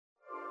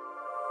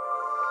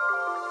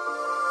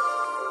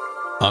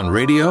On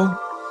radio,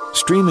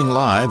 streaming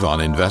live on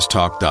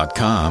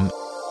investtalk.com,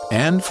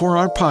 and for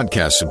our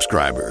podcast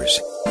subscribers.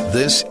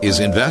 This is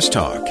Invest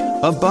Talk,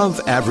 above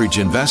average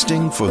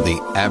investing for the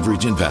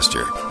average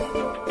investor.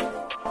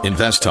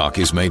 Invest Talk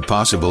is made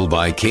possible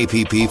by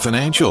KPP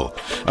Financial,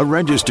 a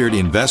registered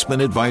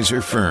investment advisor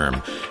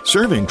firm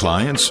serving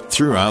clients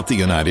throughout the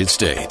United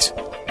States.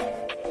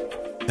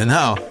 And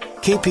now,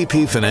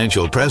 KPP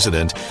Financial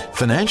President,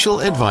 Financial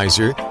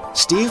Advisor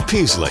Steve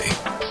Peasley.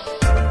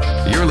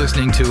 You're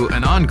listening to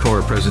an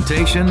encore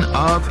presentation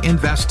of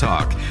Invest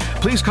Talk.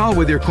 Please call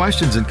with your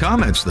questions and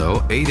comments,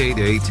 though,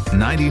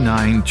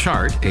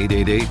 888-99-CHART,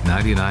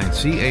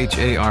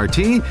 888-99-CHART,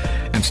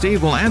 and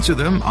Steve will answer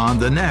them on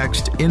the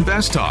next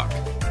Invest Talk.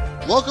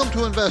 Welcome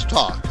to Invest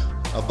Talk,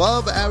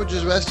 above average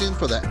investing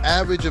for the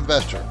average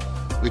investor.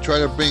 We try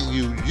to bring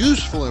you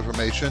useful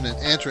information and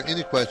answer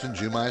any questions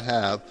you might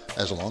have,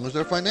 as long as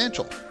they're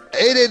financial.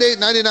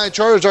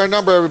 888-99-CHART is our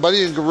number, everybody.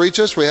 You can reach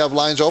us. We have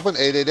lines open,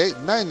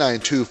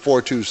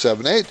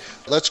 888-992-4278.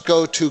 Let's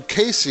go to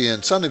Casey in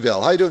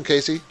Sunnyvale. How you doing,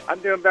 Casey?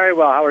 I'm doing very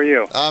well. How are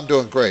you? I'm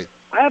doing great.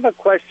 I have a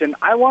question.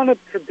 I wanted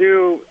to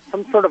do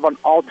some sort of an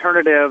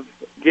alternative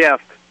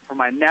gift for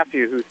my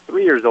nephew who's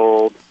 3 years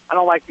old. I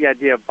don't like the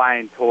idea of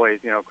buying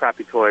toys,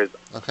 crappy toys.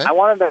 Okay. I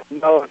wanted to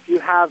know if you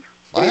have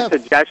any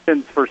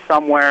suggestions for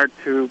somewhere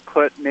to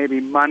put maybe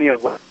money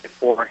away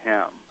for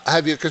him.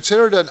 Have you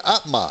considered an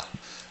UTMA?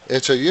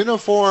 It's a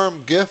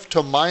Uniform Gift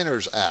to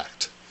Minors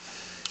Act.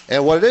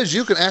 And what it is,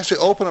 you can actually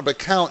open up an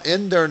account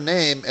in their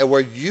name and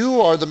where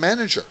you are the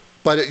manager.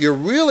 But you're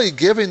really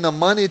giving the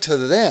money to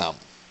them.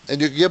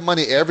 And you give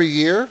money every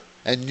year,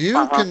 and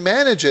you can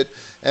manage it.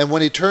 And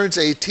when he turns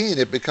 18,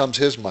 it becomes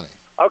his money.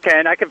 Okay,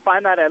 and I can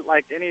find that at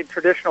any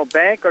traditional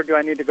bank, or do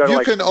I need to go to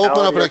You can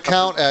open up an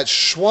account at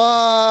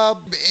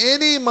Schwab.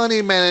 Any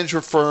money manager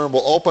firm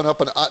will open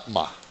up an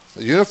UTMA.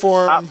 The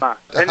uniform. UTMA.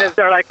 And is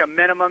there a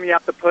minimum you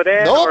have to put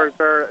in, or is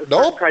there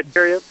certain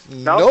criteria?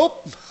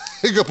 Nope.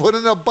 You can put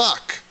in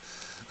 $1.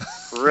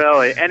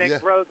 Really? And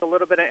it grows a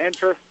little bit of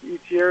interest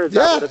each year? Is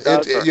that what it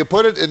does, you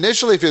put it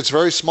initially, if it's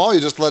very small, you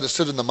just let it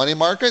sit in the money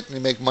market, and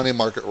you make money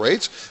market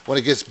rates. When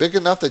it gets big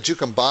enough that you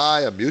can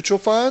buy a mutual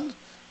fund,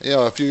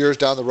 a few years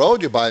down the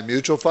road, you buy a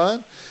mutual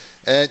fund.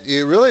 And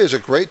it really is a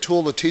great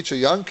tool to teach a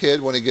young kid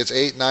when he gets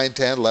 8, 9,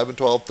 10, 11,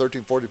 12,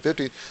 13, 14,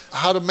 15,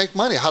 how to make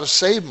money, how to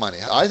save money.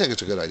 I think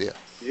it's a good idea.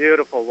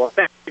 Beautiful. Well,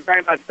 thank you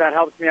very much. That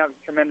helps me out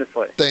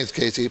tremendously. Thanks,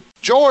 Casey.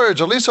 George,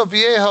 Aliso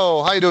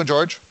Viejo. How you doing,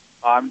 George?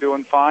 I'm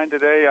doing fine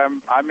today.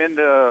 I'm in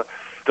the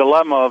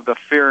dilemma of the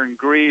fear and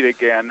greed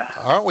again.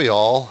 Aren't we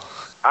all?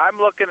 I'm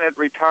looking at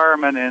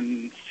retirement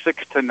in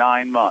 6 to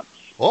 9 months.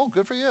 Oh,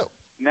 good for you.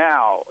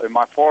 Now, in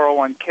my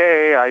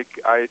 401k,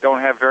 I don't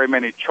have very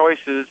many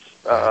choices.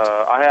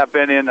 I have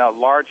been in a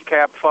large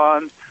cap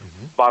fund,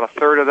 about a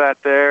third of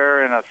that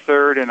there, and a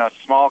third in a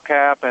small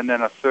cap, and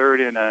then a third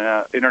in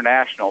an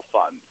international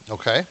fund.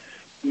 Okay.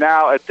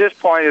 Now, at this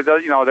point,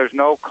 there's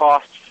no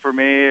costs for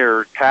me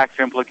or tax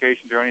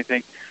implications or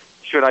anything.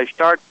 Should I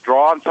start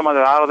drawing some of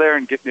that out of there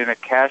and getting in a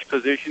cash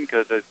position?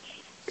 Because I'm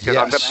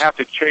going to have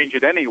to change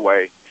it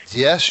anyway.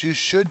 Yes, you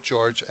should,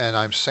 George, and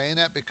I'm saying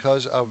that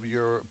because of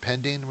your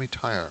pending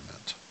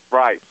retirement.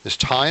 Right. It's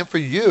time for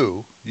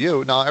you,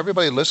 now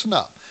everybody listen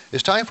up.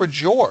 It's time for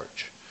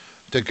George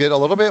to get a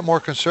little bit more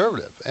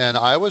conservative. And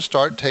I would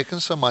start taking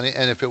some money,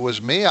 and if it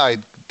was me,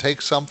 I'd take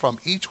some from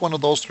each one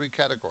of those 3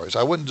 categories.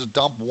 I wouldn't just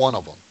dump one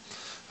of them.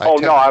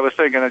 I was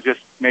thinking of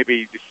just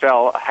maybe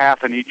sell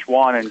half in each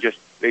one and just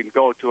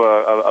go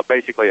to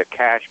basically a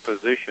cash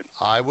position.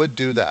 I would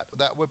do that.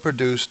 That would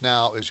produce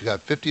now is you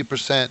got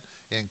 50%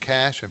 in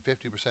cash and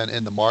 50%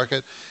 in the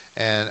market.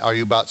 And are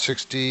you about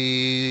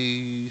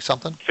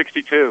 60-something?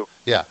 62.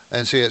 Yeah.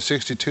 And see, at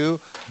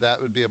 62,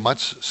 that would be a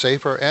much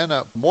safer and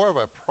more of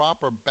a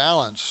proper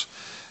balance,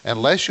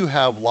 unless you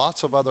have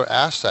lots of other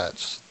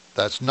assets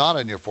that's not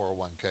in your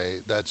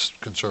 401k that's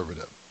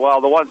conservative.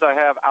 Well, the ones I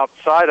have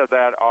outside of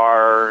that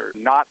are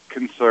not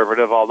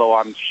conservative, although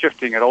I'm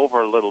shifting it over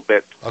a little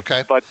bit.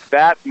 Okay. But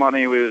that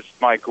money was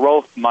my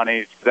growth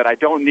money that I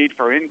don't need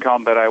for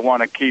income, that I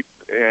want to keep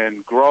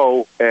and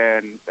grow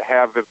and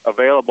have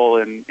available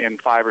in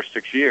 5 or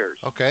 6 years.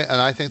 Okay, and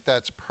I think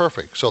that's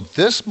perfect. So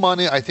this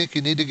money, I think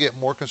you need to get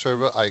more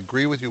conservative. I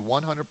agree with you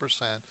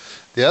 100%.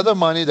 The other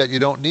money that you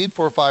don't need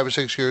for 5 or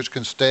 6 years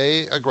can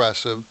stay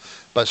aggressive,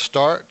 but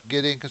start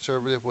getting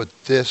conservative with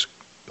this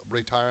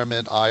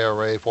retirement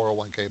IRA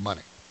 401k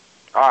money.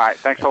 All right,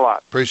 thanks a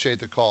lot. Appreciate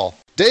the call.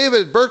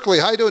 David, Berkeley.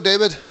 How you doing,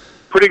 David?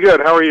 Pretty good.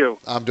 How are you?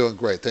 I'm doing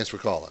great. Thanks for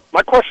calling.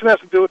 My question has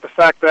to do with the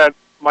fact that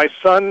my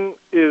son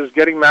is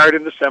getting married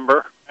in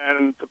December,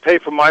 and to pay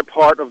for my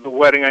part of the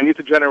wedding, I need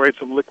to generate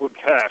some liquid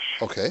cash.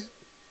 Okay.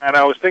 And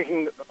I was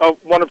thinking of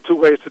one of 2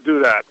 ways to do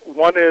that.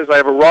 One is I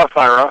have a Roth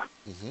IRA,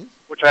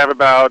 which I have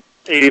about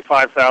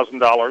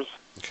 $85,000.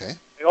 Okay.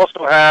 I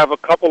also have a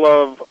couple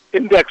of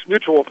index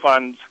mutual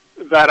funds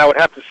that I would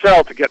have to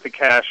sell to get the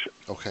cash.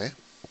 Okay.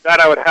 That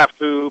I would have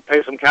to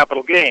pay some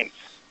capital gains.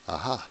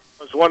 Uh-huh.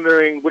 I was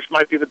wondering which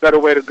might be the better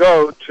way to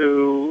go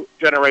to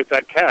generate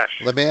that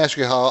cash. Let me ask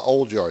you how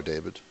old you are,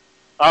 David.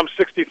 I'm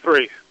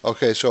 63.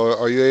 Okay, so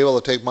are you able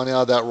to take money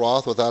out of that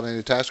Roth without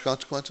any tax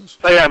consequences?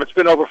 I am. It's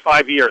been over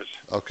 5 years.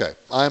 Okay.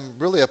 I'm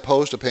really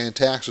opposed to paying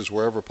taxes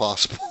wherever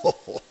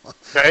possible.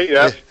 Okay,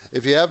 yeah.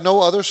 If you have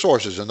no other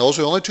sources, and those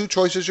are the only two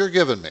choices you're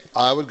giving me,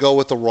 I would go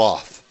with the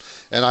Roth.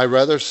 And I'd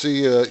rather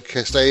see you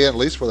stay in at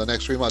least for the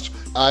next 3 months.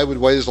 I would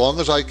wait as long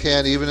as I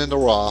can, even in the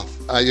Roth.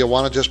 You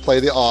want to just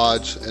play the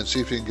odds and see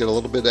if you can get a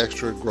little bit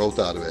extra growth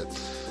out of it.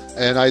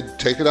 And I'd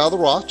take it out of the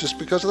Roth just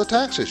because of the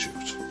tax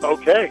issues.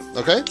 Okay.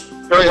 Okay?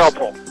 Very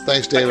helpful.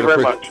 Thanks, David. Thank you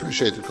very much.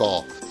 Appreciate the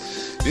call.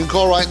 You can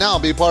call right now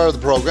and be part of the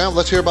program.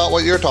 Let's hear about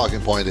what your talking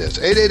point is.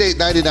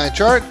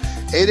 888-99-CHART,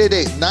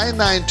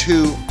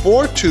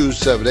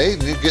 888-992-4278,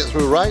 and you can get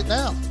through right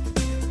now.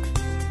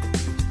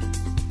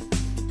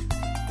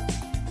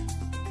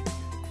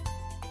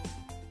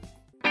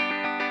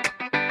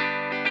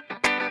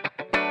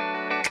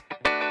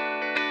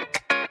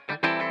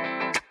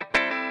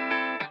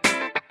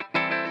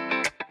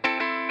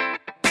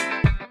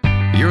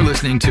 You're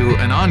listening to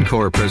an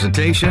encore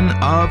presentation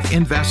of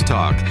Invest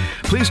Talk.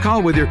 Please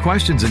call with your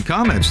questions and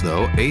comments,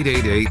 though,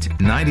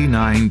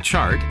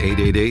 888-99-CHART,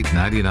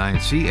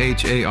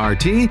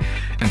 888-99-CHART,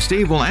 and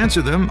Steve will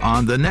answer them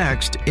on the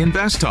next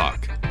Invest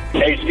Talk.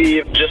 Hey,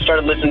 Steve. Just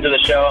started listening to the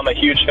show. I'm a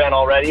huge fan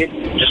already.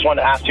 Just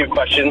wanted to ask you a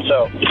question.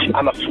 So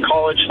I'm a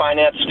college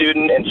finance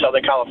student in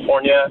Southern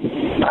California.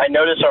 I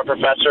notice our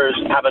professors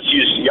have us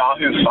use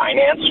Yahoo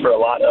Finance for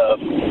a lot of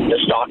the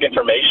stock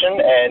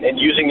information. And in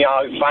using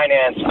Yahoo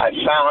Finance, I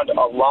found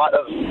a lot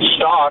of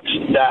stocks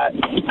that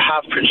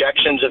have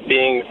projections of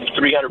being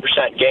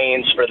 300%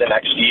 gains for the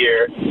next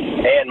year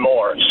and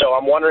more. So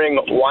I'm wondering,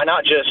 why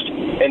not just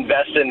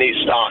invest in these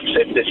stocks?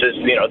 If this is,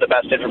 the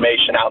best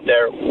information out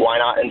there, why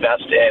not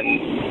invest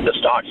in the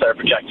stocks that are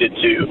projected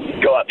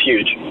to go up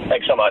huge?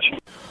 Thanks so much.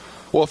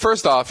 Well,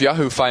 first off,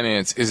 Yahoo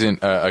Finance isn't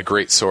a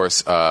great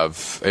source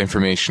of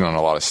information on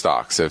a lot of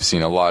stocks. I've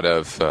seen a lot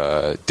of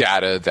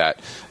data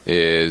that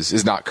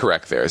is not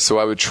correct there. So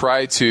I would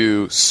try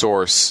to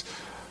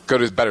go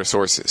to better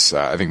sources.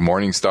 I think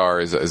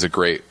Morningstar is a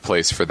great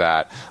place for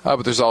that.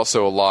 But there's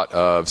also a lot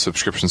of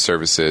subscription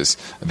services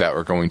that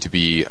are going to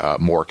be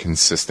more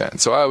consistent.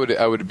 So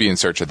I would be in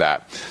search of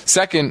that.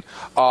 Second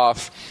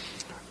off,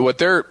 what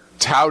they're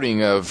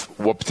touting of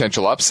what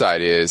potential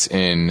upside is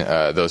in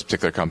those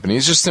particular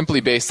companies just simply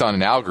based on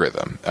an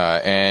algorithm.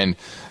 And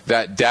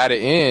that data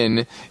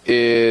in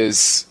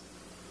is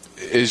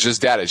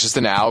just data. It's just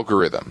an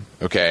algorithm,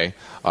 okay?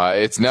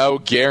 It's no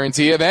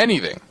guarantee of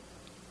anything.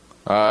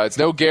 It's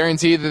no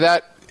guarantee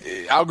that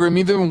algorithm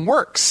even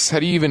works. How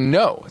do you even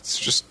know? It's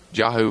just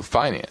Yahoo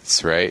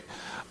Finance, right?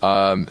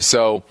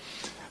 So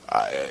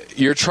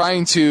you're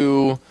trying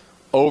to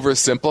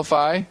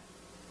oversimplify,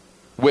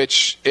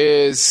 which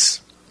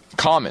is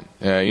common.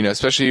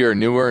 Especially you're a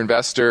newer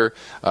investor.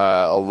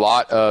 A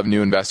lot of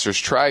new investors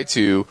try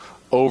to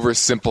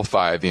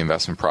oversimplify the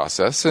investment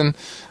process, and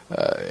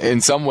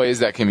in some ways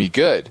that can be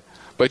good.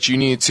 But you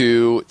need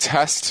to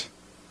test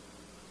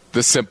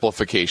the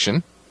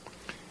simplification.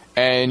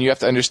 And you have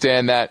to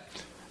understand that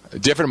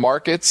different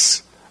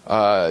markets,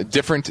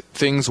 different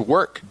things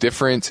work,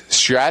 different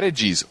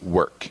strategies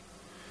work.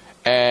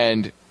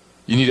 And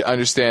you need to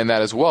understand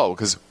that as well,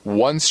 because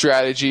one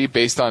strategy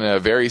based on a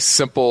very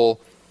simple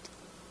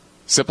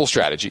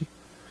strategy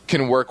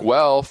can work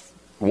well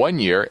 1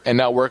 year and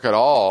not work at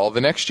all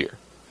the next year.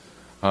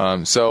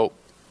 So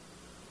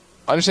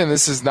understand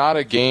this is not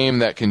a game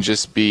that can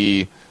just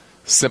be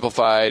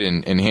simplified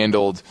and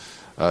handled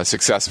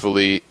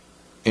successfully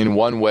in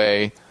one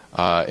way,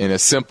 in a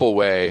simple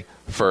way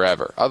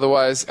forever.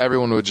 Otherwise,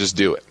 everyone would just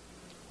do it.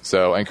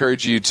 So I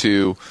encourage you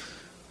to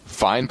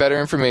find better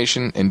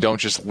information and don't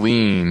just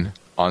lean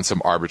on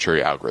some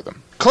arbitrary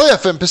algorithm.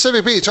 Cliff in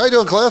Pacific Beach. How you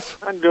doing, Cliff?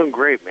 I'm doing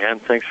great, man.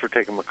 Thanks for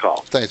taking my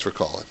call. Thanks for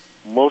calling.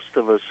 Most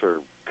of us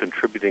are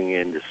contributing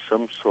into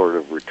some sort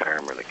of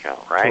retirement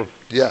account, right?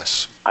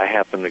 Yes. I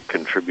happen to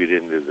contribute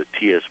into the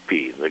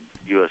TSP, the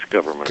U.S.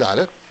 government. Got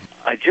it.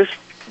 I just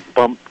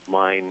bumped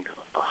mine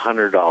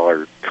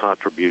 $100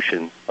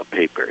 contribution a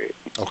pay period.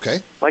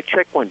 Okay. My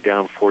check went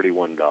down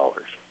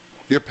 $41.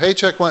 Your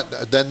paycheck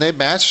then they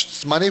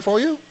matched money for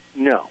you?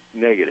 No,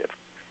 negative.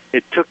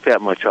 It took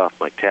that much off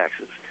my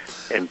taxes.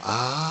 And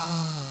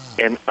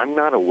I'm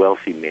not a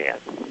wealthy man.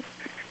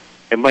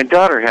 And my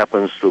daughter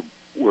happens to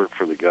work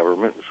for the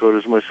government, and so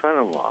does my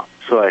son-in-law.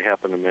 So I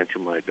happen to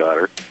mention my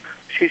daughter.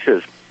 She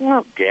says,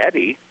 well,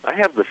 Daddy, I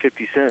have the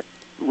 50-cent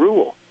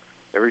rule.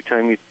 Every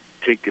time you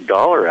take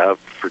 $1 out,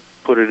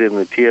 put it in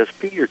the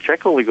TSP, your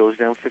check only goes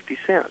down 50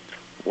 cents.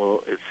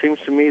 Well, it seems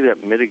to me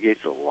that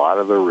mitigates a lot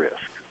of the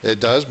risk. It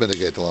does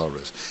mitigate a lot of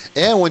risk.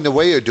 And when the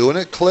way you're doing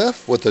it,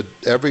 Cliff, with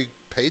every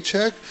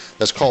paycheck,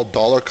 that's called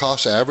dollar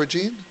cost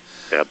averaging.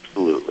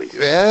 Absolutely.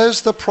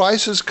 As the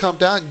prices come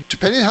down,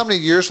 depending on how many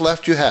years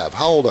left you have.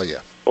 How old are you?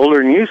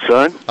 Older than you,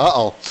 son.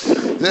 Uh-oh.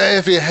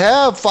 If you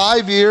have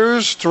 5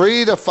 years,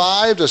 3 to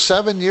 5 to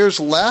 7 years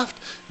left,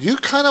 you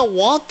kind of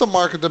want the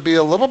market to be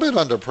a little bit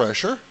under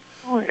pressure.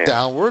 Oh, yeah.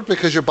 Downward,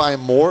 because you're buying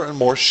more and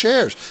more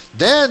shares.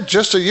 Then,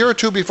 just a year or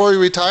two before you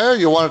retire,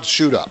 you want it to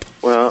shoot up.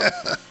 Well,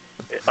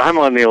 I'm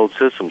on the old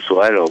system,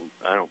 so I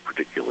don't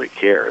particularly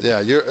care. Yeah,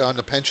 you're on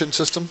the pension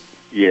system?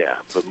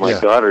 Yeah, but my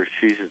daughter,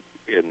 she's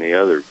in the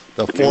other.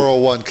 The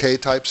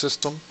 401k type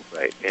system?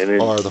 Right.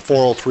 Or the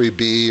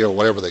 403b or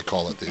whatever they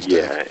call it these days.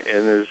 Yeah,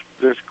 and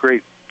there's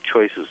great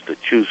choices to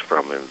choose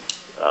from,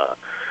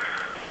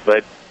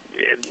 but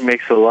it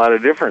makes a lot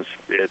of difference.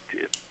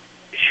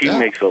 She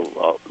makes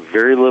a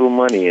very little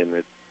money, and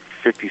at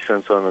 50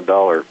 cents on the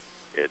dollar,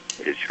 it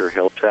sure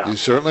helps out. You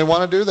certainly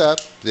want to do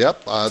that.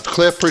 Yep.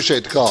 Cliff,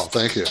 appreciate the call.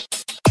 Thank you.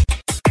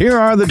 Here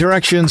are the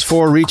directions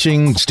for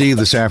reaching Steve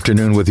this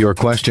afternoon with your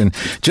question.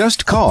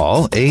 Just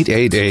call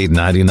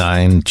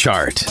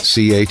 888-99-CHART,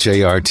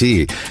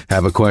 C-H-A-R-T.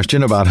 Have a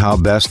question about how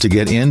best to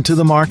get into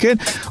the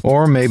market,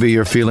 or maybe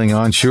you're feeling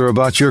unsure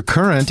about your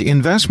current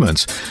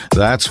investments.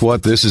 That's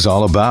what this is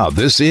all about.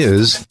 This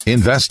is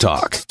Invest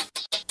Talk.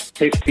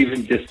 Hey, Steve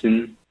and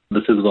Justin.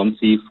 This is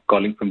Vamsi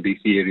calling from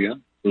DC area.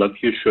 Love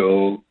your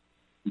show.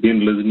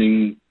 Been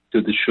listening to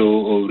the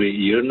show over a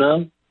year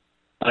now.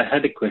 I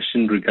had a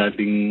question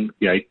regarding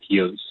the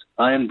IPOs.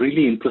 I am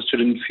really interested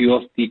in a few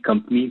of the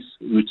companies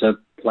which are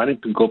planning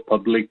to go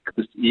public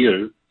this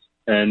year,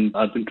 and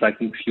I've been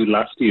tracking a few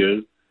last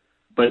year.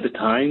 By the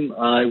time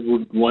I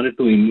would wanted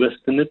to invest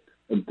in it,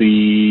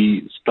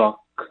 the stock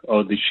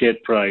or the share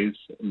price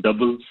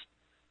doubles,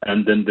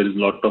 and then there is a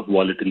lot of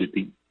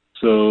volatility.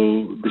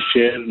 So the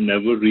share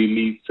never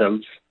really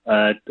sells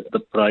at the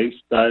price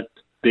that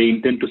they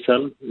intend to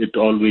sell. It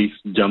always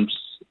jumps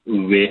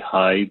way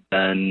high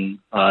than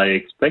I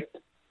expect.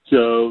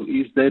 So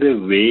is there a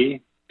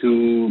way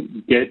to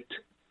get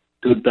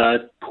to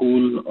that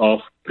pool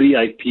of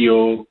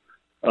pre-IPO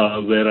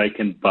where I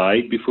can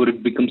buy before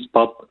it becomes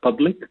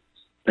public?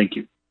 Thank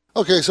you.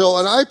 Okay, so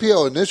an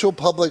IPO, initial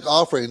public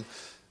offering,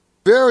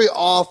 very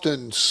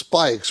often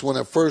spikes when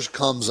it first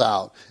comes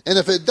out. And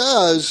if it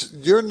does,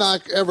 you're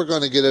not ever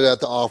going to get it at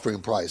the offering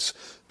price,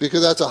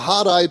 because that's a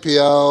hot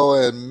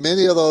IPO, and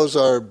many of those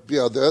are,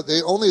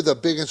 only the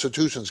big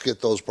institutions get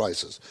those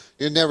prices.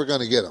 You're never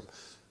going to get them.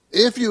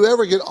 If you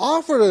ever get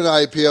offered an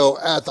IPO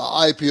at the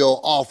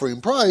IPO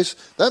offering price,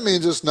 that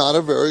means it's not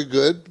a very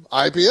good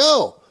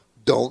IPO.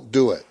 Don't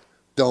do it.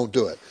 Don't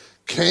do it.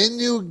 Can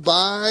you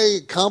buy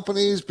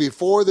companies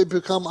before they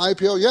become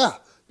IPO? Yeah.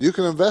 You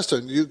can invest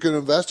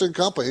in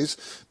companies.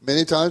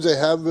 Many times they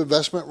have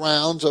investment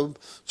rounds of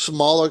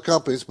smaller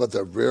companies, but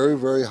they're very,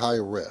 very high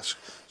risk.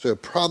 So you're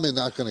probably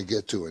not going to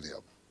get to any of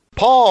them.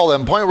 Paul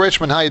in Point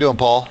Richmond, how you doing,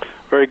 Paul?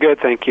 Very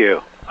good, thank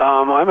you.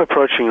 I'm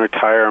approaching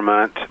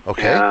retirement,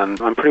 and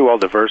I'm pretty well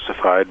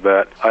diversified,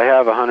 but I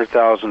have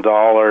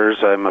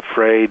 $100,000. I'm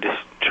afraid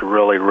to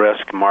really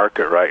risk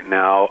market right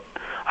now.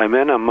 I'm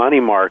in a money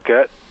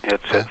market.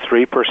 It's at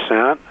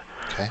 3%.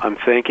 Okay. I'm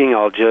thinking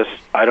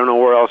I don't know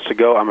where else to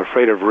go. I'm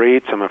afraid of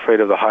REITs. I'm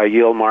afraid of the high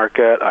yield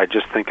market. I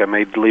just think I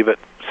may leave it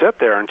sit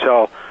there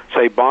until,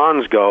 say,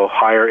 bonds go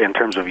higher in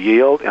terms of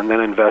yield, and then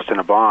invest in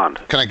a bond.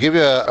 Can I give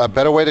you a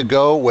better way to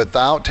go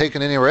without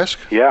taking any risk?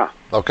 Yeah.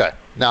 Okay.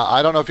 Now,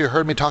 I don't know if you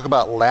heard me talk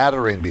about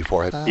laddering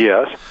before.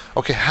 Yes.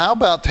 Okay, how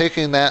about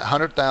taking that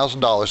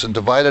 $100,000 and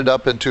divide it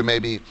up into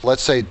maybe,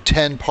 let's say,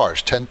 10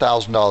 parts,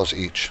 $10,000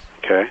 each.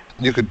 Okay.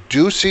 You could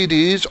do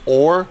CDs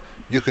or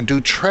you can do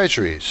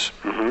treasuries.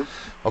 Mm-hmm.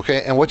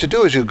 Okay, and what you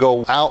do is you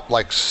go out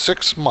like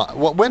 6 months.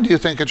 Well, when do you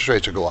think interest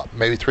rates will go up?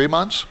 Maybe 3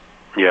 months?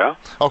 Yeah.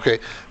 Okay,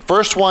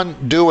 first one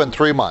due in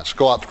 3 months.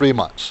 Go out 3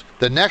 months.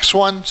 The next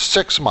one,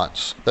 6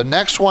 months. The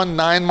next one,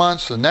 9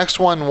 months. The next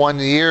one, 1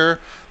 year.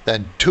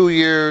 Then 2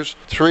 years,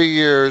 3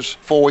 years,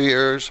 4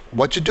 years.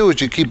 What you do is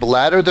you keep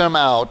ladder them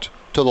out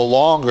to the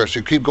longer, so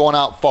you keep going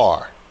out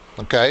far.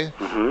 Okay?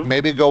 Mm-hmm.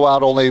 Maybe go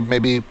out only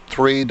maybe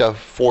 3 to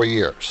 4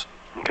 years.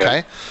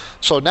 Okay?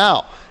 So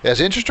now, as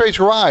interest rates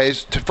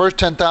rise, the first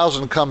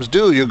 $10,000 comes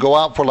due, you go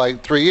out for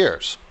like 3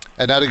 years.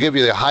 And that'll give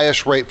you the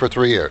highest rate for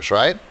 3 years,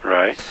 right?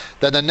 Right.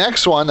 Then the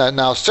next one,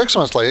 now 6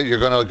 months later, you're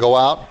going to go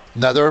out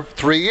another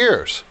 3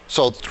 years.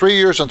 So 3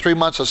 years and 3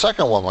 months, the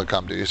second one will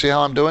come due. You see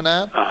how I'm doing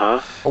that?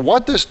 Uh-huh.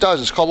 What this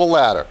does is called a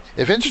ladder.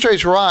 If interest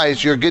rates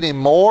rise, you're getting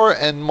more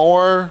and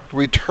more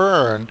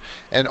return.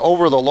 And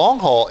over the long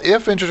haul,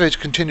 if interest rates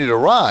continue to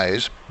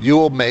rise, you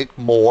will make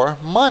more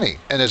money.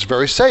 And it's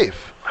very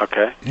safe.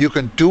 Okay. You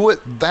can do it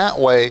that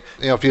way.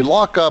 If you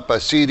lock up a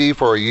CD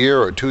for a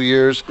year or 2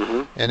 years,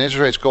 mm-hmm. and interest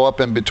rates go up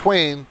in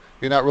between,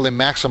 you're not really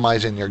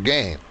maximizing your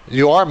gain.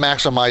 You are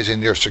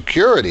maximizing your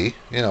security,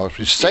 if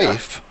you're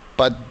safe. Yeah.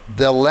 But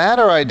the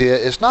ladder idea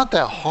is not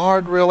that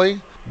hard,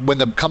 really. When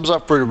it comes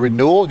up for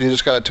renewal, you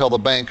just got to tell the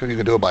bank, you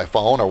can do it by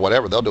phone or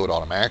whatever. They'll do it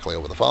automatically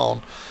over the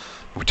phone.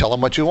 Tell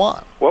them what you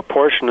want. What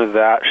portion of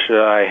that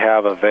should I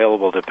have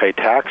available to pay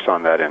tax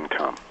on that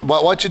income?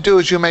 Well, what you do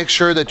is you make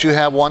sure that you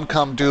have one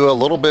come due a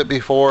little bit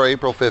before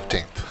April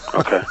 15th.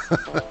 Okay.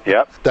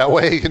 Yep. That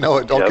way you know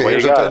it. Okay,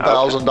 here's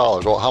 $10,000.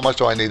 Okay. Well, how much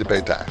do I need to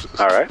pay taxes?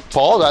 All right.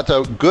 Paul, that's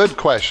a good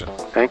question.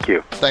 Thank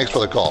you. Thanks for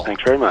the call.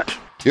 Thanks very much.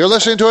 You're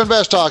listening to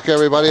Invest Talk,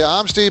 everybody.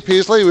 I'm Steve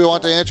Peasley. We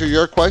want to answer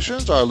your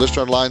questions. Our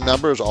listener line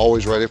number is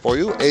always ready for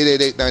you,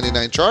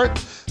 888-99-CHART.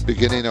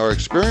 Beginning our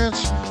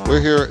experience, we're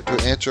here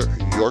to answer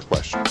your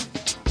question.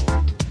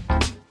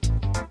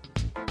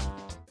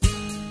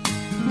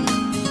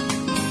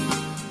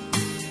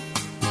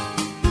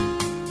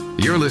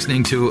 You're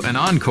listening to an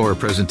encore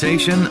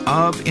presentation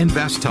of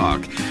Invest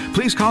Talk.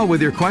 Please call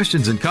with your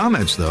questions and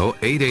comments, though,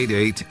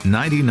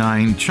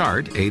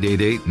 888-99-CHART,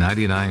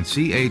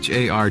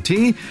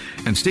 888-99-CHART,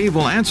 and Steve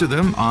will answer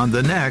them on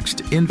the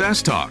next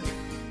Invest Talk.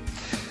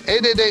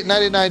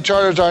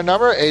 888-99-CHART is our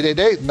number,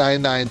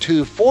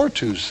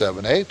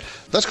 888-992-4278.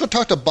 Let's go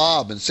talk to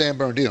Bob in San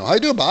Bernardino. How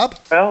you doing, Bob?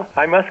 Well,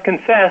 I must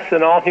confess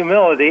in all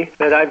humility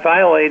that I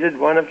violated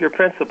one of your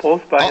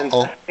principles by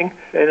investing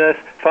in a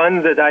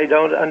fund that I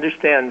don't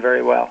understand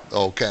very well.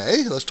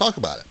 Okay, let's talk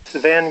about it. It's the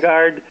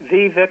Vanguard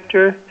V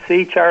Victor,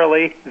 C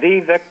Charlie,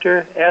 V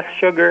Victor, S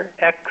Sugar,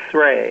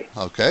 X-Ray.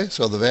 Okay,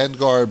 so the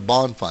Vanguard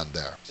bond fund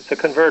there. It's a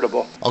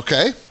convertible.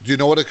 Okay, do you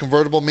know what a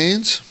convertible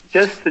means?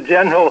 Just the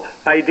general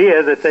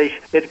idea that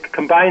it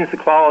combines the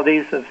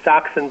qualities of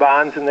stocks and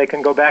bonds, and they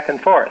can go back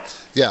and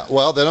forth. Yeah,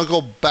 well, they don't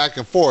go back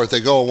and forth. They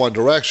go in one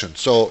direction.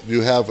 So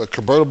you have a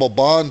convertible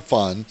bond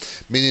fund,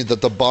 meaning that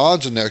the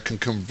bonds in there can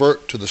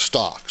convert to the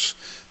stocks.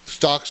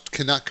 Stocks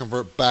cannot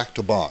convert back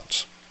to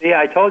bonds. Yeah,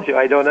 I told you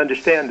I don't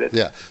understand it.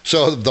 Yeah.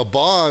 So the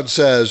bond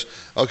says,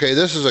 okay,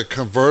 this is a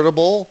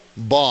convertible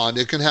bond.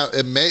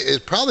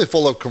 It's probably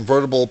full of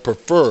convertible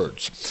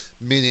preferreds,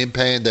 meaning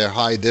paying their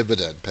high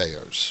dividend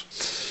payers.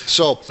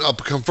 So a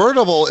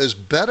convertible is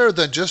better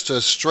than just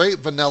a straight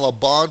vanilla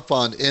bond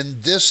fund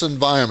in this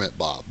environment,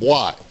 Bob.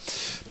 Why?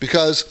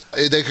 Because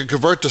they can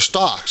convert to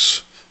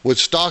stocks,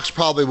 which stocks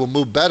probably will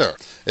move better.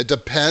 It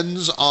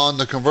depends on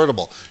the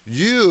convertible.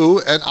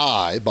 You and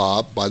I,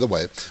 Bob, by the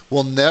way,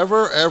 will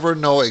never ever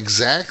know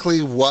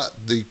exactly what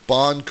the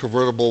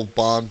convertible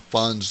bond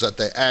funds that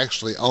they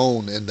actually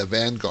own in the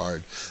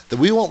Vanguard, that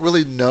we won't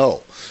really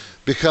know.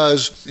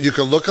 Because you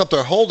can look up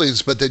their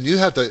holdings, but then you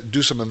have to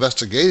do some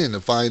investigating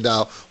to find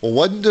out, well,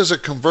 when does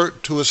it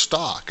convert to a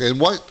stock? And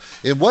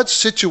in what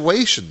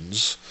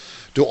situations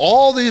do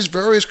all these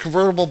various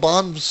convertible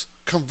bonds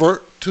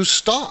convert to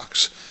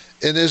stocks?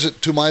 And is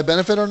it to my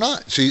benefit or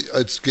not? See,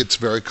 it gets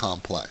very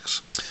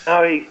complex.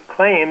 Now he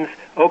claims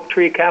Oak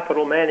Tree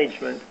Capital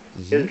Management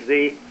is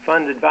the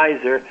fund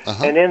advisor,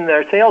 and in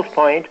their sales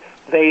point,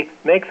 they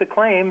make the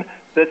claim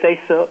that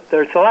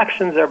their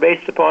selections are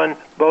based upon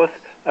both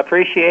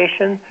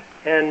appreciation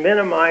and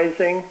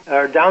minimizing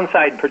or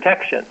downside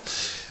protection.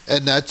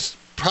 And that's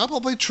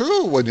probably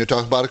true when you're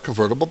talking about a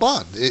convertible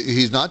bond.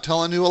 He's not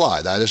telling you a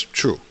lie. That is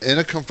true. In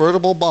a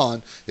convertible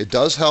bond, it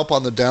does help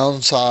on the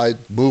downside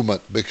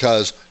movement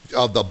because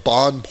of the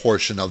bond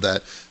portion of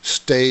that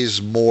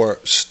stays more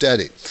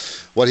steady.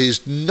 What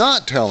he's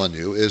not telling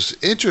you is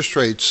interest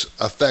rates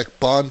affect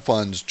bond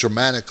funds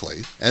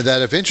dramatically, and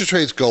that if interest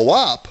rates go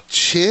up,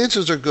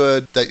 chances are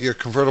good that your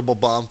convertible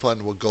bond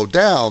fund will go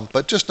down,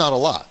 but just not a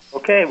lot.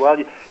 Okay, well,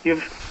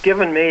 you've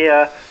given me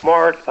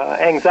more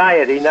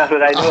anxiety now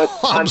that I know it's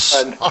a bond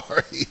fund. I'm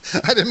sorry.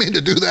 I didn't mean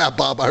to do that,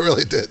 Bob. I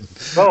really didn't.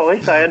 Well, at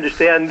least I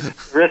understand the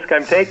risk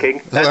I'm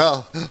taking. That's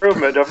an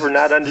improvement over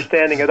not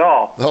understanding at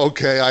all.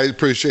 Okay, I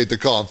appreciate the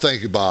call.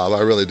 Thank you, Bob. I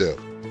really do.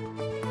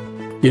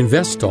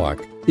 Invest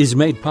Talk is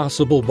made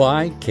possible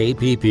by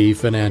KPP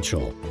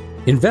Financial.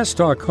 Invest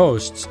Talk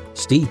hosts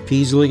Steve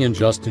Peasley and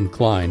Justin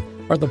Klein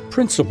are the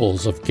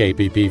principals of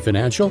KPP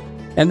Financial,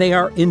 and they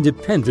are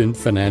independent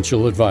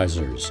financial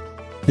advisors.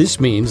 This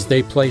means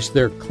they place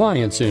their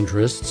clients'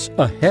 interests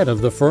ahead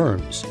of the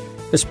firm's.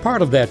 As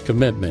part of that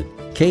commitment,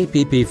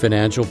 KPP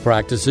Financial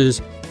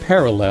practices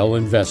parallel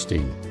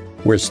investing,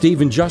 where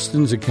Steve and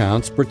Justin's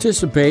accounts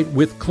participate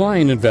with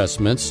client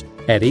investments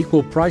at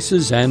equal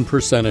prices and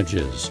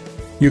percentages.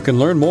 You can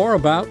learn more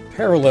about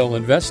parallel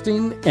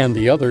investing and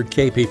the other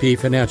KPP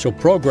Financial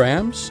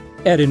programs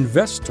at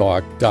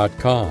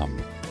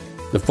investtalk.com.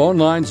 The phone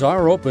lines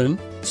are open.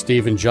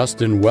 Steve and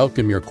Justin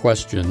welcome your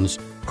questions.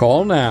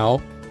 Call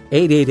now,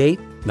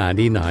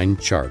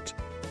 888-99-CHART.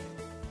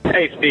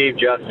 Hey, Steve,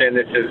 Justin,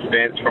 this is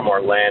Vince from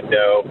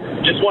Orlando.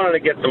 Just wanted to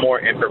get some more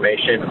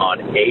information on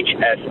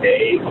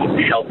HSA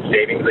health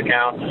savings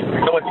accounts.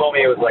 Someone told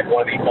me it was like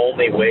one of the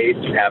only ways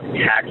to have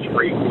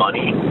tax-free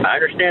money. I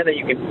understand that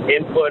you can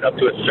input up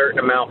to a certain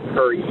amount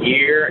per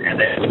year, and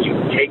then when you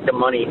take the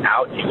money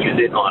out to use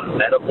it on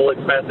medical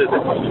expenses,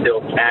 it's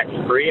still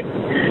tax-free.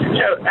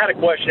 So I had a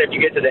question. If you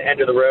get to the end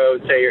of the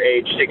road, say you're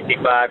age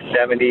 65,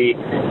 70,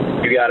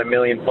 you got $1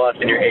 million plus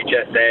in your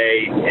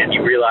HSA, and you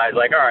realize,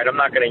 like, all right, I'm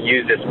not going to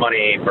use this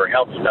money for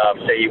health stuff.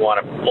 Say you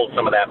want to pull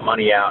some of that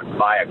money out and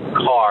buy a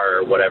car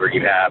or whatever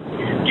you have.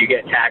 Do you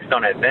get taxed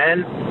on it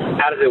then?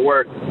 How does it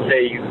work?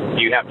 Say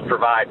you have to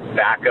provide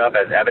backup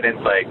as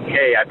evidence, like,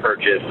 hey, I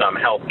purchased some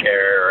health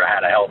care or I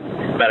had a health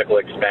medical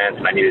expense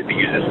and I needed to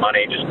use this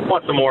money. Just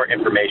want some more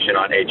information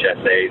on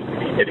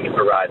HSAs if you can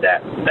provide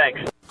that.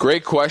 Thanks.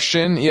 Great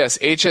question. Yes,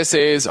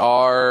 HSAs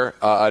are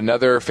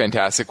another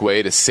fantastic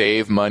way to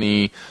save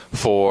money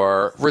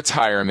for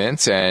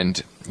retirement.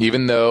 And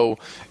even though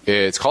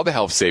it's called a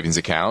health savings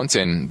account,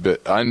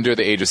 but under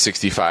the age of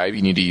 65,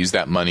 you need to use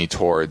that money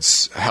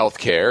towards health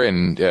care,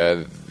 and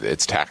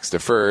it's tax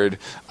deferred,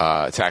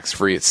 tax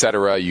free,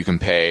 etc. You can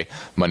pay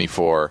money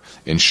for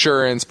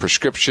insurance,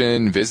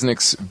 prescription,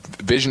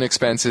 vision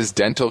expenses,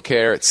 dental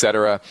care,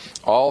 etc.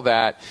 All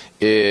that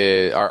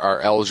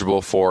are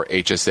eligible for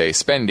HSA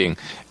spending.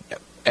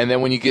 And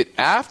then when you get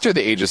after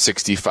the age of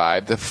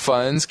 65, the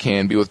funds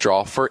can be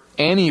withdrawn for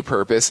any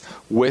purpose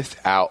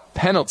without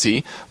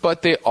penalty,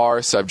 but they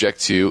are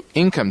subject to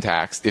income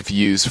tax if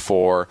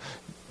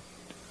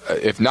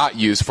not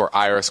used for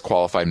IRS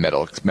qualified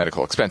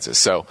medical expenses.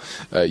 So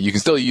you can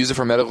still use it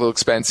for medical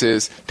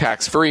expenses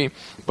tax-free,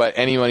 but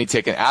any money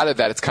taken out of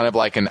that, it's kind of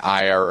like an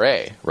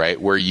IRA, right?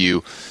 Where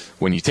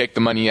when you take the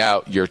money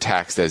out, you're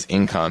taxed as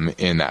income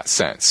in that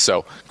sense.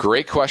 So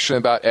great question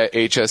about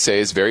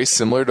HSAs, very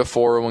similar to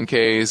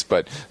 401ks,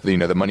 but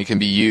the money can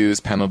be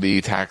used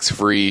penalty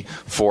tax-free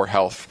for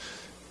health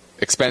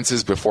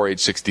expenses before age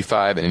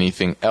 65, and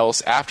anything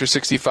else after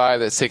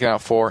 65 that's taken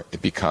out for,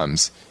 it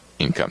becomes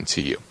income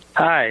to you.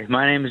 Hi,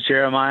 my name is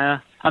Jeremiah.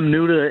 I'm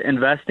new to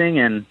investing,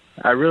 and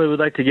I really would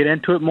like to get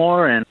into it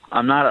more, and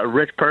I'm not a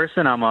rich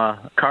person. I'm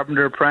a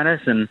carpenter apprentice,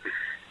 and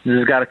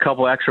just got a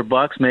couple extra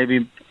bucks,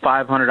 maybe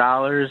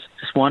 $500.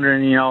 Just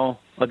wondering, a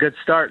good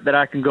start that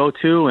I can go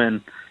to,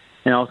 and,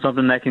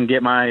 something that can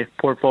get my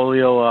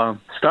portfolio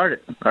started.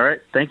 All right,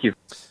 thank you.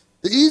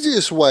 The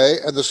easiest way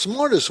and the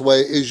smartest way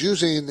is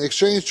using an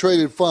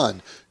exchange-traded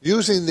fund,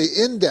 using the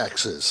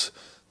indexes.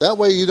 That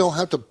way you don't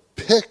have to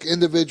pick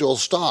individual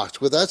stocks,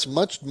 but that's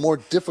much more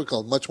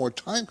difficult, much more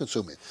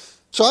time-consuming.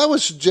 So I would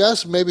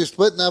suggest maybe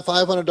splitting that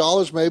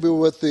 $500 maybe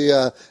with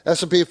the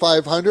S&P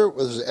 500,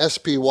 with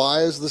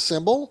SPY as the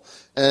symbol,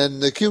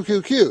 and the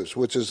QQQs,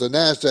 which is the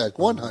NASDAQ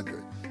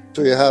 100.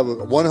 So you have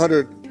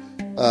 100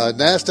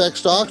 NASDAQ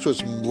stocks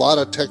with a lot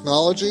of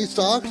technology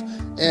stocks,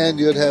 and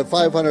you'd have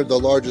 500 of the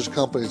largest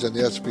companies in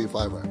the S&P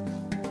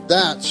 500.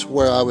 That's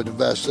where I would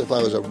invest if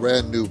I was a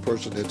brand new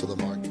person into the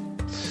market.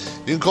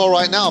 You can call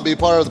right now and be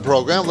part of the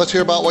program. Let's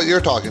hear about what your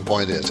talking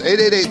point is.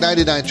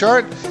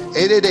 888-99-CHART,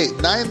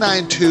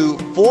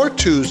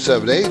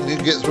 888-992-4278, and you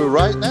can get through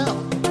right now.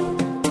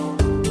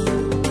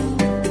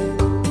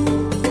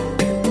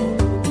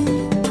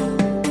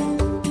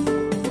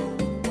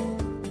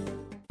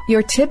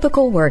 Your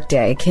typical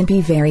workday can be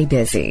very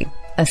busy.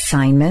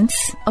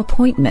 Assignments,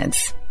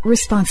 appointments,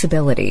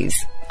 responsibilities,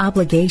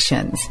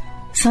 obligations.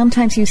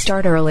 Sometimes you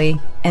start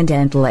early and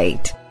end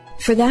late.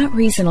 For that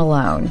reason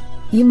alone,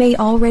 you may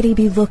already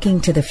be looking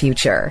to the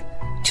future,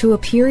 to a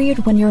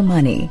period when your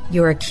money,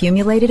 your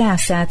accumulated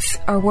assets,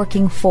 are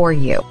working for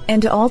you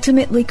and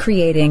ultimately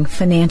creating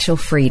financial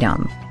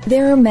freedom.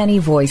 There are many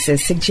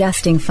voices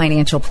suggesting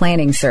financial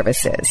planning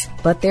services,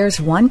 but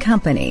there's one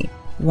company,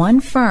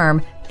 one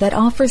firm that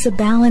offers a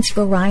balanced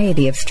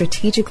variety of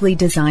strategically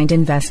designed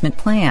investment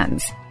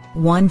plans.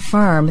 One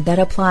firm that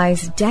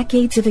applies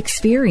decades of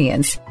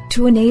experience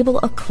to enable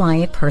a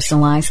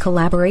client-personalized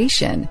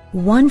collaboration.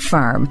 One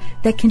firm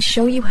that can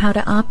show you how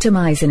to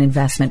optimize an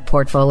investment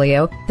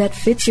portfolio that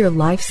fits your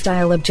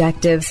lifestyle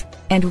objectives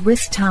and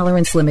risk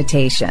tolerance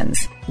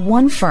limitations.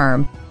 One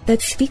firm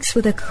that speaks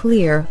with a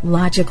clear,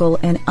 logical,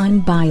 and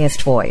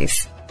unbiased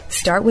voice.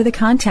 Start with a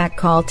contact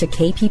call to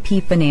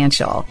KPP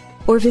Financial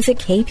or visit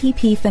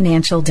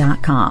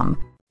kppfinancial.com.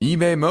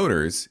 eBay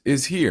Motors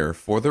is here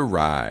for the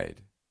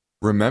ride.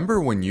 Remember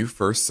when you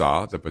first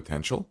saw the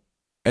potential?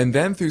 And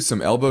then through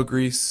some elbow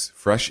grease,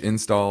 fresh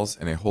installs,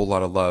 and a whole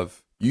lot of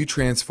love, you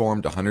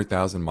transformed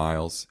 100,000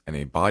 miles and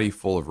a body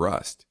full of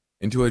rust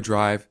into a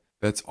drive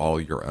that's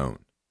all your own.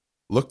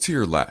 Look to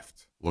your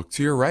left. Look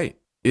to your right.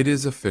 It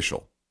is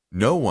official.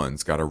 No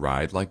one's got a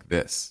ride like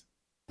this.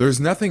 There's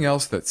nothing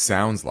else that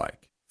sounds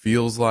like,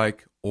 feels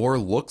like, or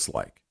looks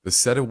like the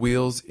set of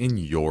wheels in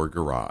your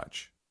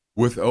garage.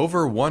 With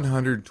over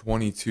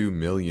 122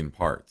 million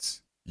parts,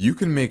 you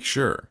can make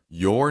sure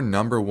your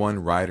number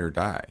one ride or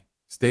die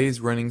stays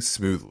running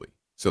smoothly,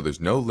 so there's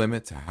no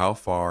limit to how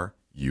far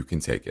you can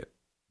take it.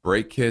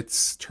 Brake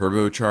kits,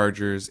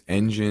 turbochargers,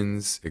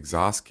 engines,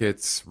 exhaust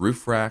kits,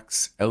 roof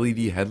racks, LED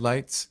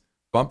headlights,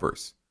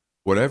 bumpers,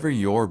 whatever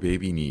your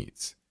baby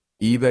needs,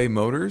 eBay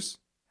Motors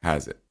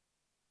has it.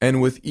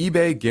 And with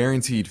eBay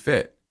Guaranteed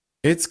Fit,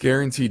 it's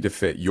guaranteed to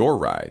fit your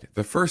ride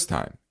the first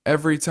time,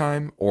 every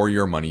time, or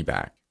your money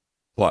back.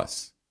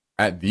 Plus,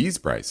 at these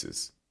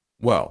prices,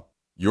 well,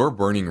 you're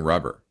burning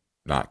rubber,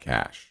 not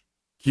cash.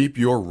 Keep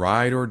your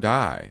ride or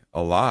die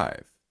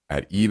alive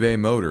at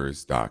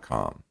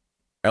ebaymotors.com.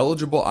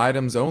 Eligible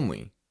items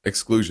only.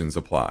 Exclusions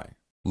apply.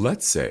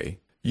 Let's say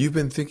you've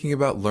been thinking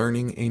about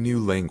learning a new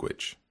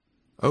language.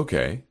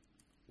 Okay,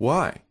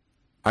 why?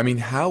 I mean,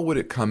 how would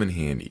it come in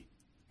handy?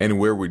 And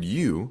where would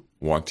you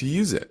want to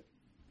use it?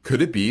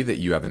 Could it be that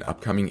you have an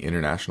upcoming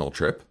international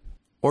trip?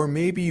 Or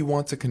maybe you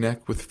want to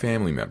connect with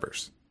family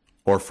members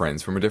or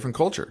friends from a different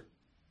culture?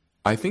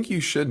 I think you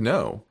should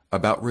know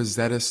about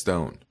Rosetta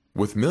Stone.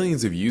 With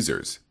millions of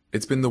users,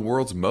 it's been the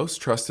world's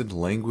most trusted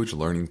language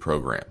learning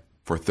program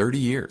for 30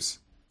 years.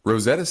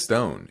 Rosetta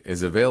Stone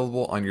is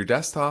available on your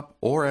desktop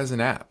or as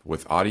an app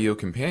with audio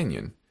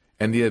companion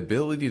and the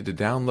ability to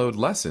download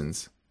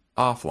lessons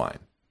offline.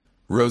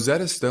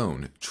 Rosetta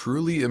Stone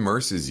truly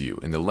immerses you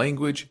in the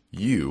language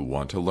you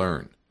want to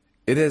learn.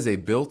 It has a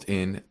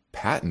built-in,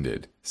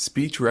 patented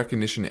speech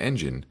recognition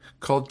engine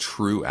called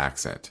True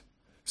Accent.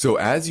 So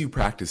as you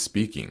practice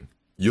speaking,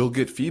 you'll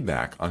get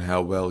feedback on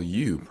how well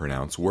you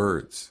pronounce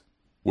words.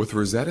 With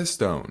Rosetta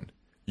Stone,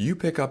 you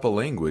pick up a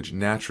language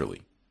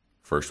naturally,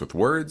 first with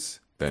words,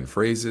 then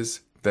phrases,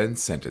 then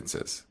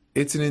sentences.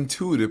 It's an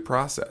intuitive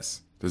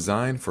process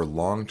designed for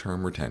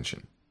long-term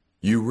retention.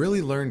 You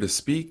really learn to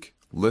speak,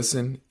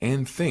 listen,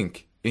 and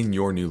think in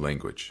your new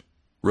language.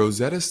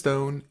 Rosetta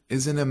Stone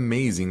is an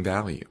amazing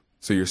value,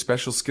 so your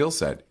special skill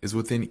set is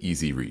within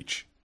easy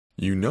reach.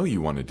 You know you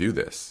want to do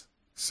this,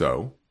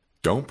 so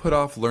don't put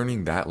off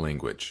learning that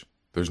language.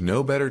 There's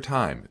no better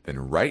time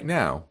than right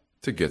now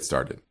to get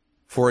started.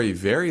 For a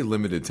very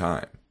limited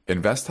time,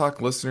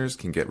 InvestTalk listeners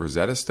can get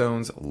Rosetta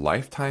Stone's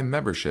lifetime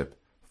membership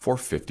for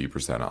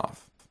 50%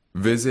 off.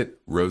 Visit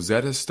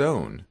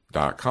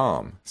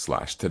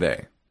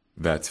rosettastone.com/today.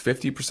 That's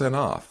 50%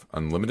 off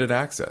unlimited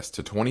access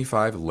to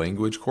 25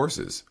 language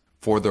courses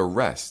for the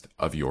rest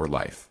of your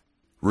life.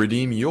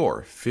 Redeem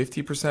your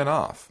 50%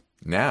 off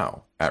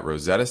now at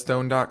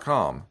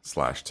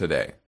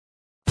rosettastone.com/today.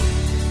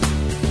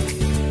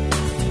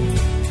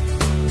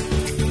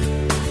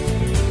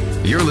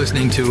 You're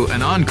listening to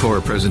an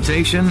encore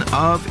presentation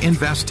of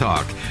Invest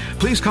Talk.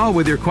 Please call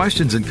with your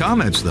questions and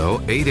comments,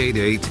 though,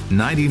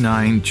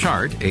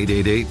 888-99-CHART,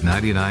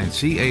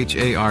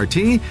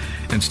 888-99-CHART,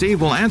 and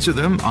Steve will answer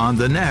them on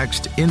the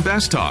next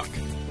Invest Talk.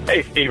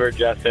 Hey, Steve or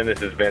Justin,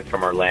 this is Vince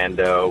from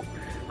Orlando.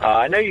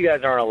 I know you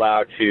guys aren't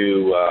allowed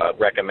to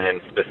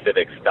recommend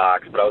specific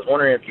stocks, but I was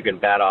wondering if you can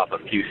bat off a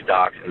few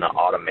stocks in the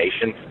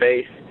automation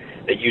space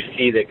that you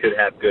see that could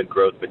have good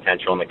growth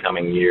potential in the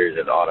coming years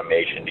as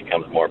automation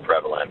becomes more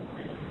prevalent.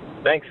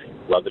 Thanks.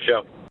 Love the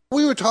show.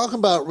 We were talking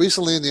about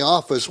recently in the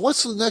office,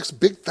 what's the next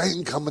big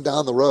thing coming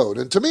down the road?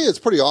 And to me, it's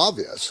pretty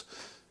obvious.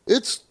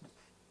 It's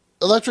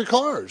electric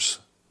cars.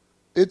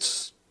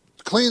 It's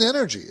clean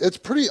energy. It's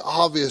pretty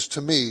obvious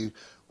to me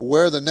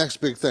where the next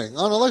big thing.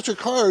 On electric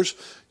cars,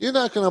 you're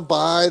not going to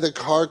buy the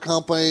car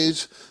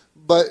companies,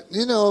 but,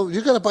 you know,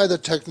 you got to buy the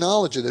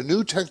technology, the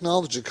new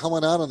technology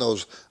coming out on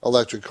those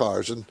electric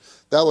cars. And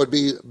that would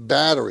be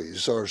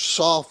batteries or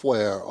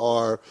software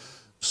or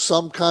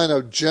some kind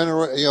of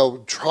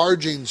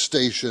charging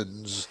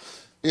stations,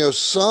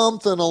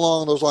 something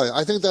along those lines.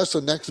 I think that's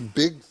the next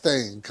big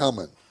thing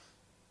coming.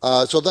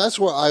 So that's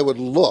where I would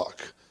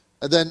look.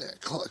 And then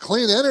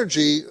clean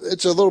energy,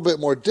 it's a little bit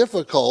more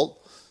difficult,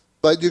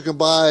 but you can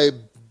buy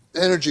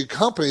energy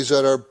companies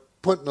that are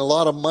putting a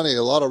lot of money,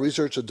 a lot of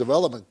research and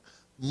development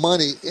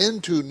money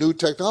into new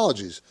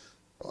technologies,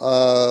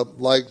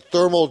 like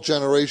thermal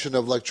generation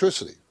of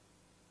electricity,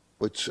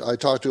 which I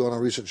talked to on a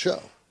recent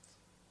show.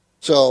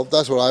 So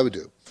that's what I would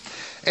do.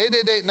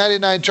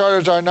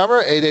 888-99-CHART is our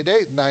number,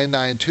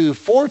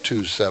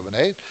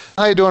 888-992-4278.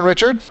 How you doing,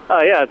 Richard?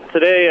 Yeah,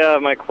 today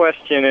my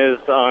question is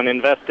on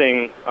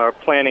investing or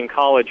planning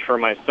college for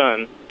my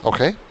son.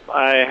 Okay.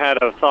 I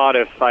had a thought,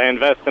 if I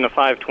invest in a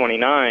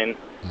 529,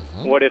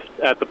 what if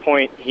at the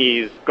point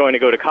he's going to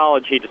go to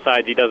college, he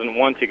decides he doesn't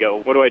want to go?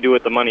 What do I do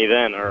with the money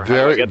then? Or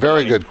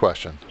very good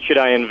question. Should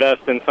I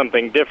invest in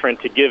something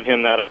different to give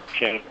him that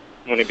option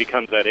when he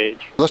becomes that age?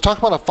 Let's talk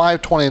about a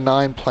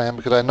 529 plan,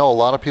 because I know a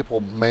lot of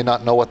people may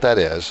not know what that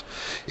is.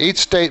 Each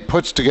state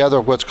puts together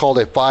what's called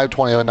a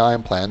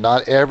 529 plan.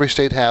 Not every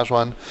state has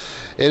one.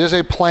 It is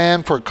a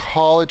plan for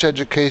college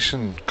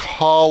education.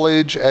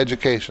 College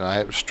education.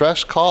 I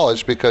stress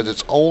college because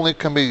it's only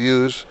can be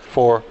used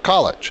for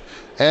college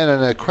and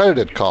an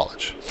accredited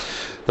college.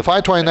 The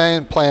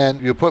 529 plan,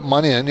 you put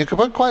money in. You can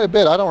put quite a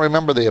bit. I don't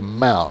remember the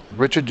amount.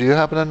 Richard, do you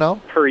happen to know?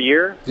 Per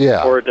year?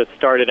 Yeah. Or to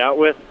start it out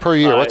with? Per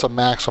year. What's a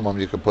maximum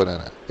you can put in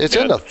it? It's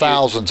in the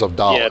thousands of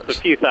dollars. Yeah, it's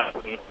a few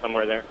thousand,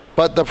 somewhere there.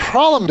 But the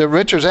problem that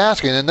Richard's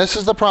asking, and this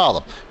is the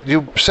problem,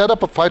 you set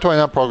up a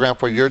 529 program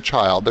for your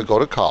child to go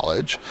to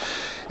college,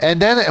 and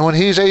then when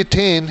he's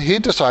 18, he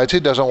decides he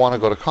doesn't want to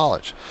go to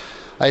college.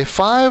 A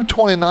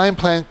 529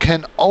 plan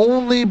can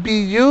only be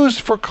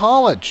used for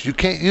college. You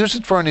can't use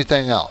it for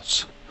anything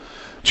else.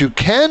 What you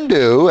can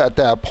do at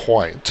that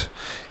point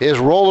is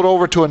roll it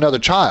over to another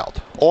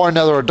child or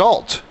another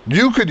adult.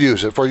 You could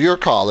use it for your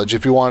college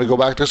if you want to go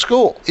back to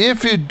school.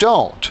 If you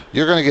don't,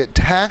 you're going to get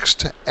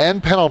taxed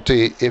and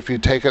penalty if you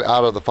take it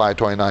out of the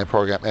 529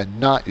 program and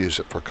not use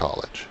it for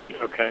college.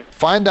 Okay.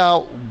 Find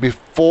out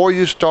before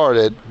you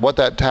started what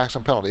that tax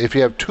and penalty. If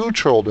you have two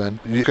children,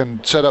 you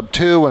can set up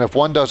two, and if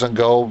one doesn't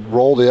go,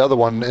 roll the other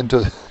one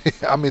into,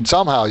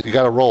 somehow you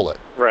got to roll it.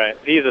 Right.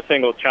 He's a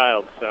single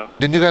child, so.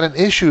 Then you got an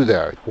issue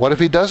there. What if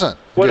he doesn't?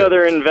 What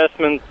other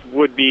investments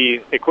would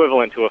be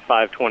equivalent to a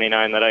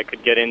 529 that I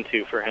could get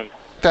into for him?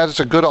 That is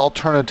a good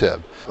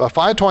alternative. A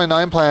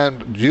 529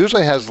 plan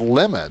usually has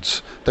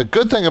limits. The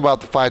good thing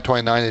about the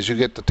 529 is you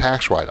get the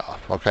tax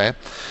write-off, okay?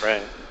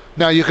 Right.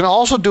 Now, you can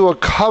also do a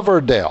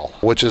Coverdell,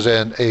 which is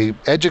a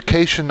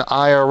education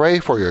IRA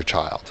for your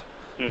child.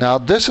 Now,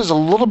 this is a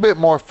little bit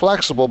more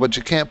flexible, but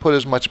you can't put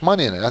as much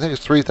money in it. I think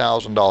it's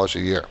 $3,000 a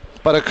year.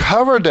 But a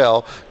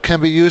Coverdell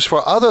can be used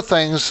for other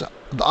things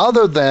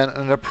other than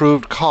an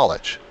approved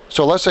college.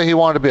 So let's say he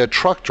wanted to be a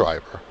truck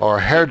driver or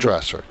a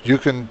hairdresser. You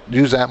can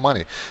use that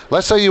money.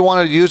 Let's say you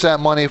wanted to use that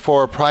money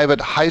for a private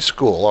high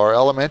school or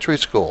elementary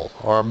school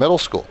or middle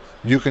school.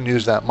 You can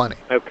use that money.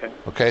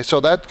 Okay, so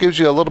that gives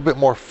you a little bit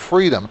more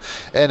freedom.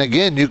 And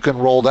again, you can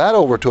roll that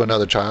over to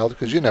another child,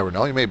 because you never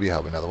know, you maybe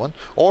have another one,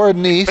 or a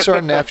niece or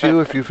a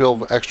nephew if you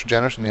feel extra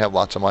generous and you have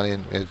lots of money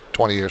in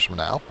 20 years from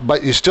now.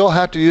 But you still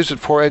have to use it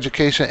for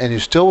education, and you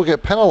still will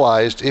get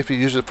penalized if you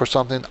use it for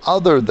something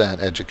other than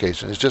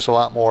education. It's just a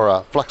lot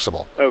more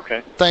flexible.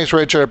 Okay. Thanks,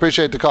 Richard. I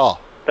appreciate the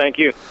call. Thank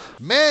you.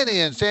 Manny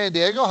in San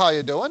Diego, how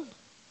you doing?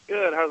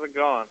 Good. How's it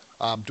going?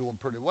 I'm doing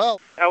pretty well.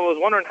 I was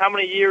wondering how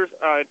many years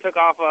I took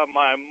off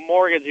my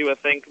mortgage, you would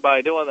think,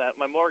 by doing that.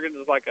 My mortgage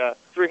is like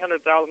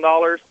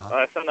 $300,000.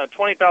 I send a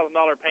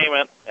 $20,000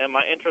 payment, and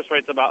my interest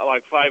rate's about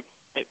like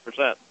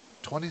 5.8%.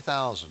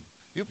 $20,000.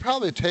 You've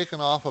probably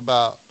taken off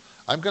about,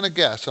 I'm going to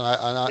guess,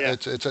 and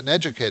it's an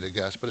educated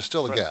guess, but it's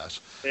still a guess.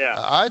 Yeah.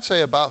 I'd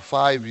say about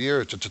 5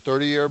 years. It's a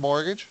 30-year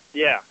mortgage?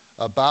 Yeah.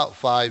 About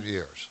 5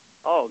 years.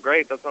 Oh,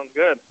 great. That sounds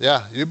good.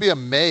 Yeah, you'd be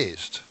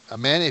amazed.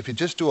 Manny, if you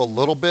just do a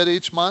little bit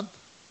each month,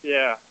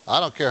 yeah,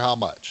 I don't care how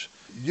much,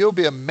 you'll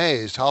be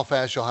amazed how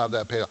fast you'll have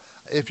that paid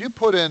off. If you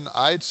put in,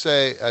 I'd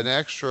say, an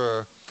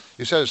extra,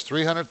 you said it's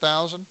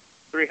 $300,000?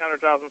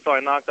 $300,000, so I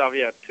knocked off,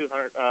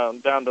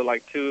 200 down to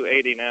like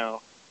 $280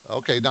 now.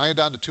 Okay, now you're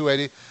down to $280.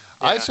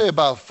 Yeah. I'd say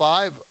about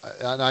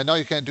and I know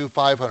you can't do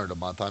 $500 a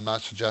month. I'm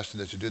not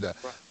suggesting that you do that.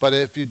 Right. But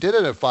if you did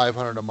it at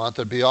 $500 a month,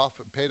 it'd be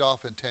paid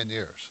off in 10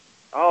 years.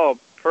 Oh,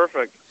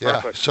 perfect.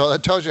 Yeah, perfect. So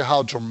that tells you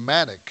how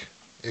dramatic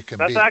it can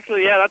be. That's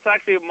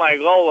actually my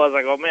goal. Was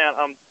like, oh man,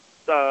 I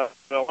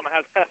want to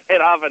have that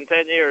paid off in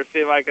 10 years. See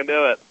if I can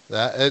do it.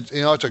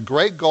 It's a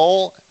great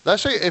goal.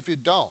 Let's say if you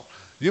don't,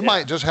 you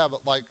might just have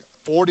like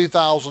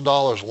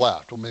 $40,000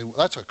 left. I mean,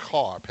 that's a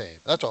car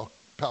payment. That's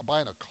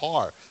buying a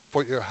car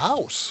for your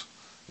house.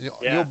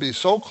 You'll be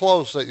so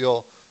close that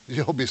you'll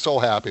be so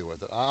happy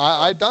with it.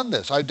 I've done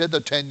this. I did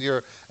the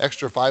 10-year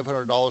extra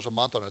 $500 a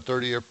month on a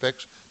 30-year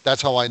fix.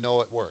 That's how I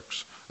know it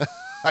works.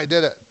 I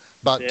did it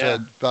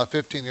about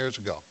 15 years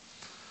ago.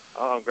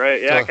 Oh,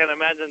 great. Yeah, I can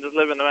imagine just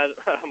living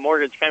a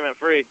mortgage payment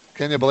free.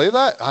 Can you believe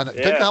that?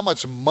 Think how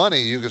much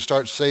money you can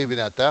start saving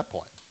at that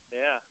point.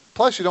 Yeah.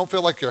 Plus, you don't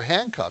feel like you're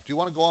handcuffed. You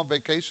want to go on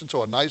vacation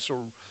to a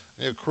nicer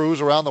cruise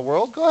around the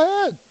world? Go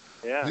ahead.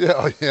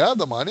 Yeah. You have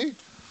the money.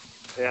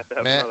 Yeah,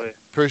 definitely.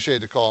 Appreciate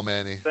the call,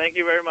 Manny. Thank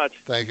you very much.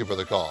 Thank you for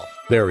the call.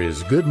 There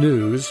is good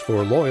news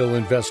for loyal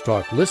Invest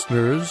Talk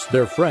listeners,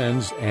 their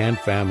friends, and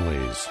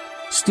families.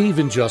 Steve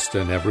and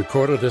Justin have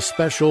recorded a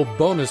special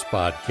bonus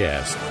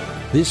podcast.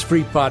 This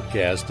free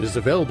podcast is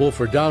available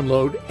for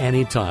download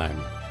anytime.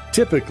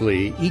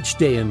 Typically, each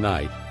day and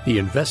night, the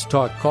Invest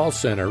Talk call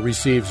center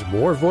receives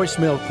more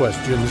voicemail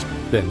questions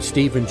than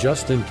Steve and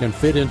Justin can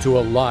fit into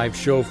a live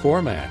show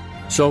format.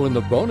 So in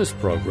the bonus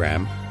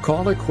program,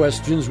 caller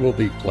questions will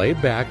be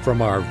played back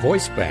from our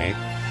voice bank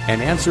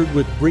and answered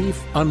with brief,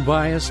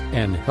 unbiased,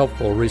 and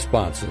helpful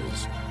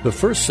responses. The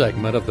first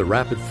segment of the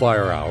Rapid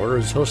Fire Hour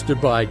is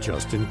hosted by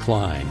Justin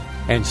Klein,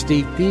 and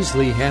Steve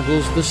Peasley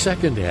handles the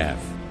second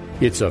half.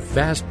 It's a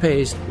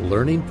fast-paced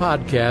learning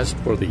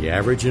podcast for the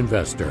average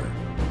investor.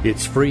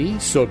 It's free,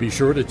 so be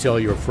sure to tell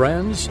your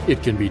friends.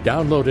 It can be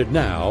downloaded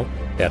now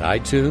at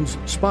iTunes,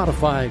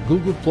 Spotify,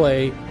 Google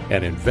Play,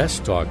 and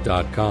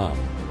investtalk.com.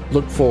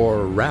 Look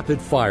for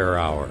Rapid Fire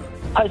Hour.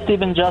 Hi,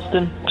 Steve and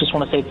Justin. Just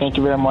want to say thank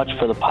you very much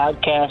for the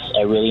podcast.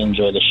 I really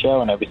enjoy the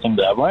show and everything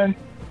that I've learned.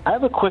 I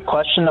have a quick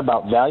question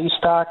about value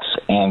stocks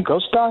and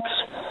growth stocks.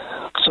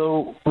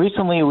 So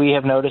recently we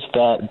have noticed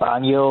that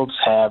bond yields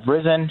have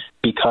risen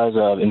because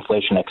of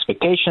inflation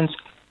expectations,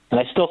 and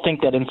I still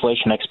think that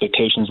inflation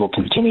expectations will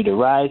continue to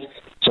rise.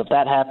 So if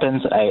that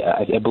happens,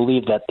 I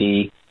believe that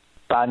the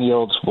bond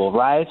yields will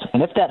rise.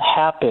 And if that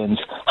happens,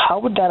 how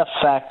would that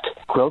affect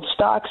growth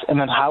stocks, and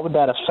then how would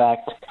that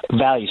affect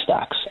value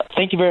stocks?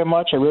 Thank you very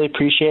much. I really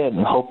appreciate it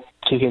and hope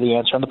to hear the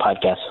answer on the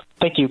podcast.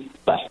 Thank you.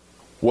 Bye.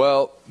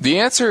 Well, the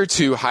answer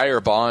to higher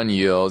bond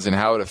yields and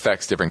how it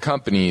affects different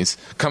companies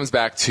comes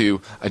back to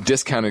a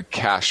discounted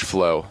cash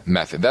flow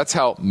method. That's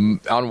how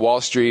on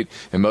Wall Street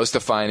and most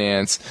of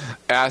finance,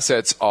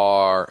 assets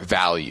are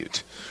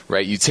valued,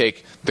 right? You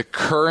take the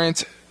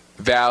current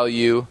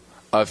value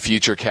of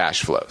future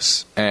cash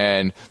flows,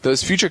 and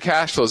those future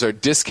cash flows are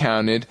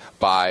discounted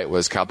by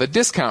what's called the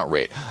discount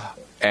rate.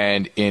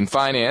 And in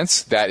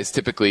finance, that is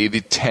typically the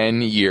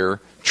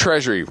 10-year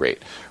Treasury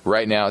rate.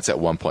 Right now, it's at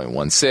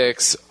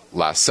 1.16.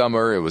 Last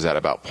summer, it was at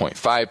about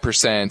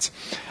 0.5%.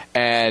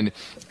 And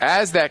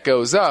as that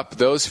goes up,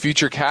 those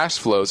future cash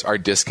flows are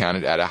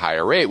discounted at a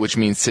higher rate, which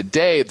means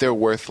today they're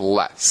worth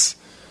less.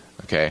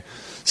 Okay?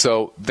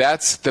 So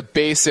that's the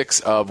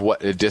basics of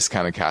what a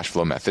discounted cash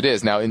flow method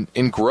is. Now,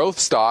 in growth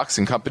stocks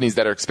and companies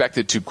that are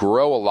expected to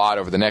grow a lot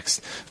over the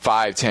next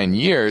 5-10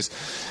 years,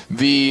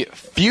 the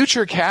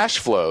future cash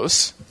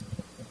flows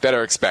that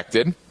are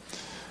expected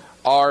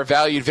are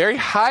valued very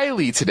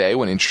highly today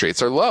when interest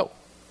rates are low,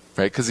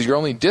 right? Because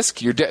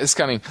you're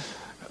discounting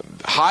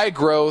high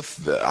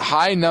growth,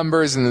 high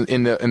numbers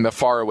in the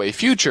faraway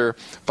future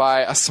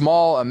by a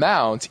small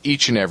amount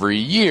each and every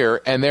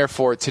year, and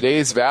therefore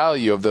today's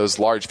value of those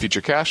large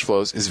future cash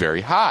flows is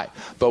very high.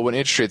 But when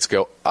interest rates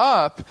go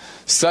up,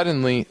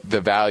 suddenly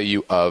the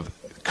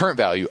current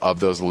value of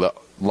those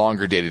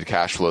longer dated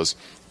cash flows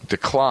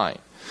decline.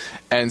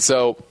 And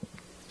so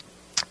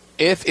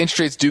if interest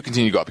rates do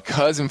continue to go up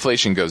because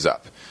inflation goes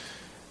up,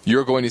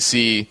 you're going to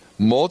see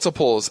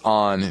multiples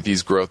on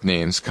these growth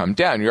names come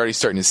down. You're already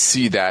starting to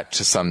see that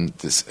to some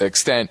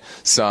extent,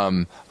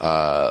 some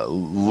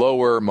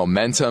lower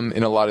momentum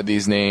in a lot of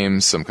these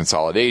names, some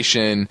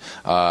consolidation,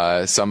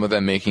 some of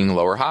them making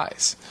lower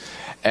highs.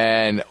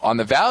 And on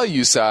the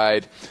value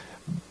side,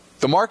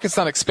 the market's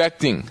not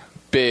expecting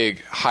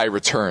big high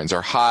returns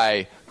or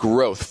high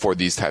growth for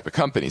these type of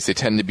companies. They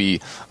tend to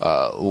be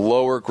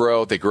lower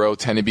growth. They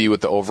tend to be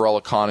with the overall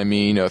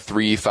economy,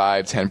 3,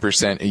 5,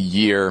 10% a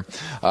year.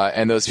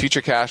 And those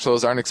future cash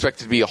flows aren't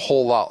expected to be a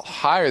whole lot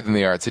higher than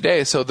they are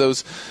today. So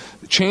those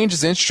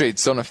changes in interest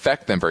rates don't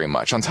affect them very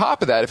much. On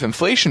top of that, if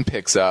inflation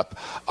picks up,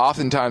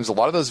 oftentimes a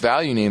lot of those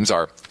value names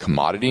are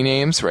commodity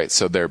names, right?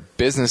 So their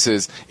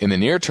businesses in the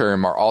near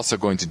term are also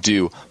going to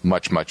do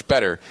much, much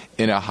better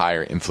in a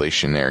higher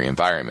inflationary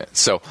environment.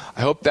 So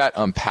I hope that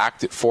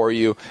unpacked it for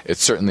you.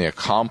 It's certainly a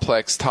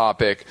complex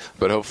topic,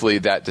 but hopefully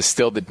that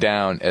distilled it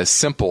down as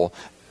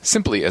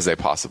simply as I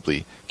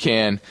possibly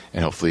can,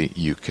 and hopefully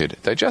you could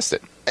digest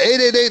it.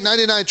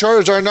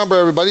 888-99-CHART is our number,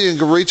 everybody. You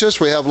can reach us.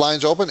 We have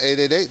lines open,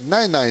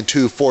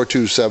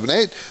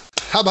 888-992-4278.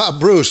 How about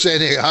Bruce?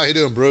 How you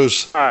doing,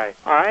 Bruce? Hi.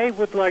 I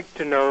would like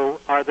to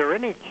know, are there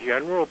any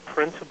general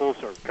principles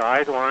or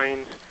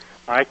guidelines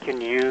I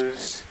can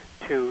use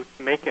to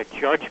make a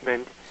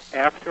judgment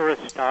after a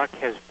stock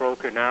has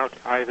broken out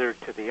either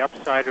to the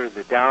upside or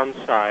the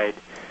downside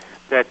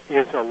that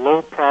is a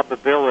low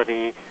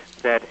probability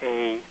that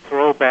a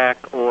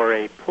throwback or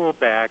a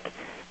pullback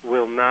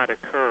will not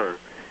occur?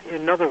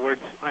 In other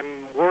words,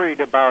 I'm worried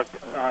about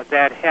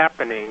that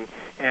happening,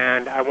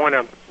 and I want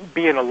to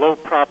be in a low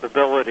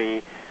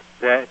probability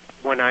that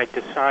when I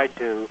decide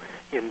to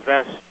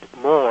invest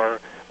more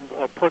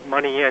or put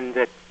money in,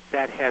 that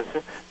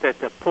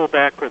the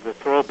pullback or the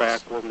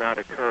throwback will not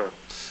occur.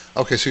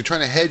 Okay, so you're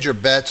trying to hedge your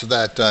bets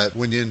that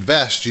when you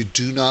invest, you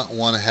do not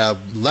want to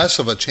have less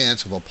of a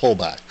chance of a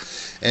pullback.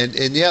 And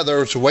yeah,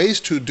 there's ways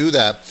to do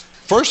that.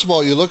 First of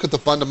all, you look at the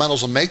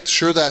fundamentals and make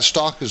sure that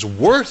stock is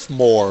worth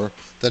more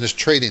than it's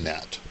trading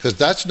at. Because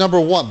that's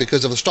number one.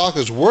 Because if a stock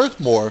is worth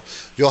more,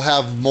 you'll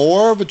have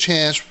more of a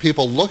chance for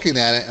people looking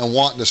at it and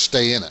wanting to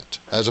stay in it,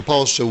 as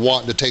opposed to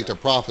wanting to take their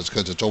profits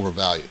because it's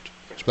overvalued,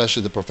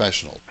 especially the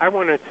professional. I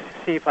want to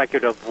see if I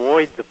could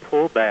avoid the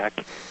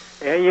pullback.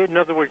 In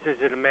other words, is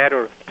it a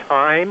matter of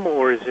time,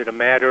 or is it a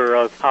matter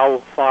of how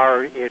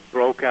far it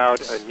broke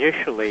out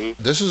initially?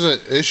 This is an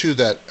issue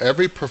that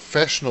every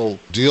professional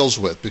deals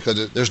with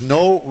because there's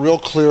no real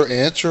clear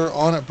answer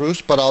on it, Bruce,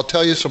 but I'll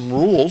tell you some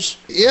rules.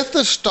 If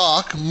the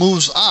stock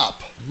moves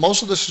up,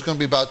 most of this is going to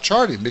be about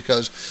charting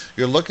because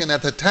you're looking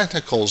at the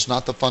technicals,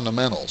 not the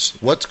fundamentals.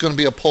 What's going to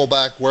be a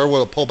pullback? Where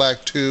will it pull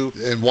back to?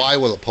 And why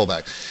will it pull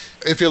back?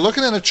 If you're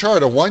looking at a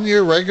chart, a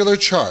one-year regular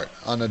chart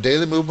on a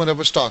daily movement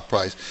of a stock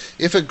price,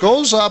 if it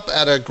goes up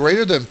at a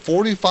greater than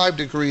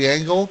 45-degree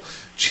angle,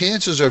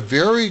 chances are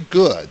very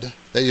good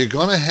that you're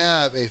going to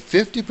have a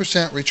 50%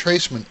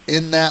 retracement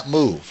in that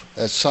move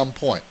at some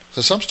point.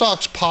 So some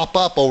stocks pop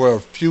up over a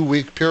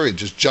few-week period,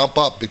 just jump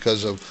up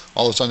because of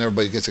all of a sudden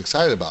everybody gets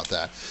excited about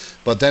that.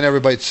 But then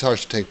everybody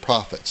starts to take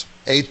profits.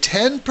 A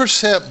 10%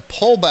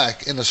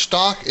 pullback in a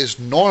stock is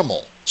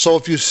normal. So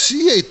if you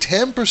see a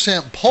 10%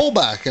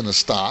 pullback in a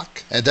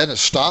stock and then it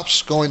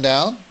stops going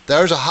down,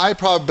 there's a high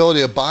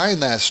probability of buying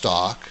that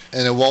stock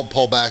and it won't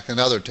pull back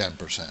another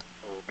 10%.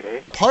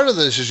 Okay. Part of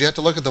this is you have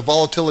to look at the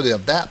volatility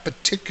of that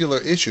particular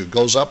issue. It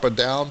goes up or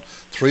down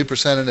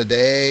 3% in a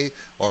day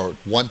or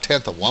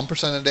 1/10 of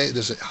 1% a day.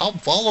 How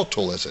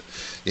volatile is it?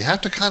 You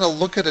have to kind of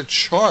look at a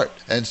chart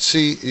and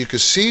see. You can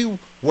see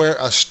where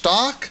a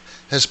stock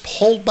has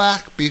pulled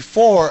back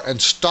before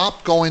and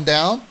stopped going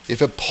down.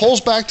 If it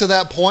pulls back to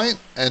that point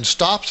and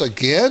stops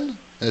again,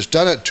 and it's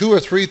done it 2 or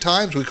 3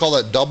 times, we call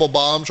that double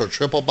bottoms or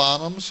triple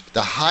bottoms,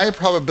 the high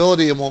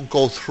probability it won't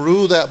go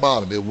through that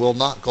bottom. It will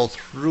not go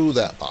through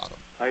that bottom.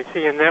 I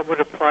see, and that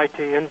would apply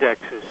to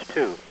indexes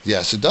too.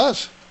 Yes, it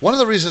does. One of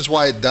the reasons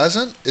why it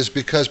doesn't is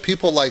because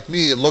people like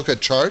me look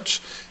at charts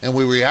and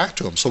we react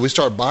to them. So we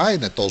start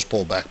buying at those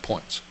pullback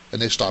points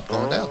and they stop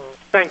going down.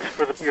 Thanks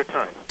for your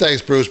time.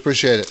 Thanks, Bruce.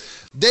 Appreciate it.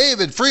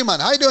 David Freeman.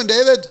 How you doing,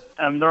 David?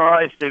 I'm doing all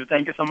right, Steve.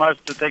 Thank you so much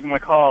for taking my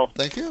call.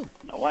 Thank you.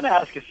 I want to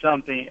ask you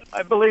something.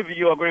 I believe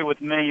you agree with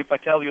me if I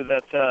tell you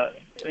that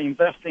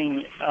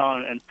investing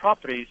in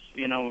properties,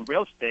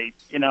 real estate,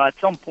 at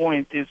some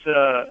point is,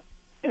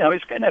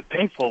 it's kind of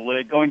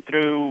painful going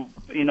through,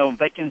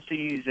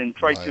 vacancies and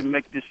try to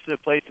make this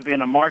place to be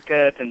in a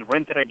market and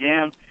rent it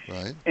again.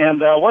 Right.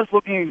 And I was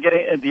looking at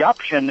getting the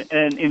option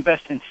and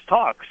invest in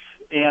stocks.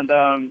 And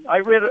I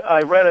read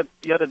it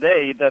the other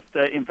day that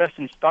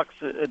investing in stocks,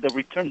 the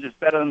returns is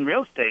better than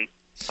real estate.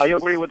 Are you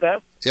agree with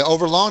that? Yeah,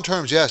 over long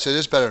terms, yes, it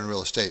is better than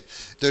real estate.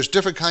 There's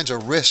different kinds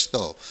of risk,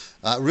 though.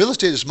 Real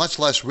estate is much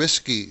less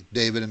risky,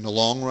 David, in the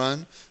long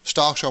run.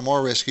 Stocks are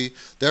more risky.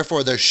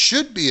 Therefore, there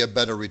should be a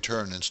better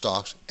return in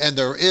stocks, and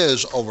there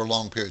is over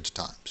long periods of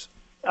times.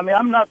 I mean,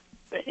 I'm not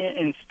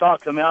in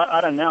stocks. I mean, I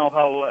don't know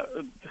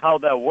how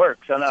that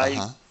works, and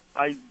I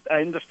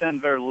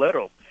understand very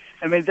little.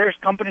 I mean, there's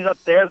companies up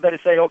there that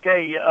say,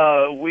 okay,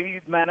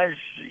 we manage,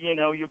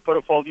 your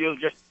portfolio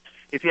just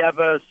if you have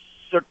a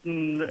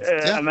certain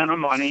amount of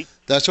money.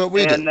 That's what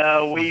we do. And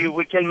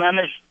we can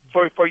manage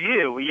for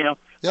you, Yeah.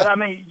 But, I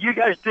mean, you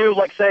guys do,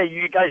 like, say,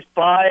 you guys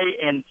buy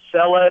and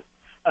sell it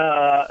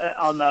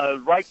on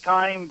the right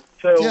time.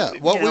 So,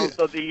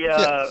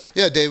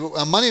 Dave,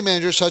 money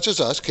managers such as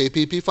us,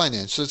 KPP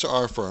Finance, that's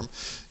our firm,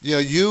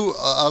 you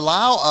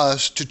allow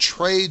us to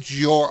trade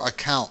your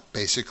account.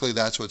 Basically,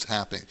 that's what's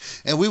happening.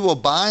 And we will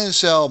buy and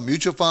sell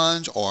mutual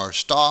funds or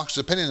stocks,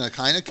 depending on the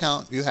kind of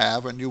account you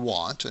have and you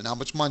want and how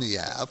much money you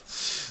have.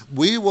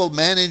 We will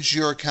manage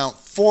your account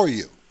for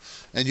you,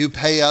 and you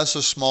pay us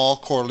a small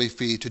quarterly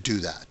fee to do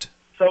that.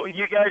 So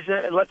you guys,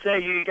 let's say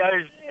you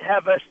guys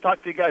have a stock,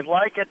 you guys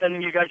like it,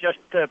 and you guys just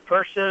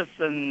purchase,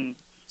 and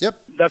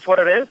that's what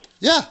it is?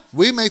 Yeah,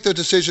 we make the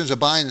decisions of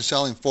buying and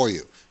selling for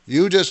you.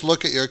 You just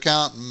look at your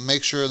account and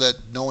make sure that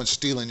no one's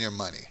stealing your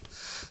money.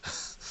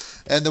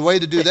 And the way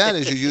to do that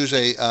is you use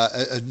a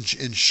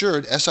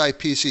insured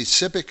SIPC,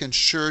 SIPC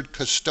insured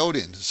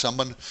custodian,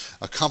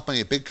 a company,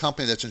 a big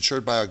company that's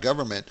insured by our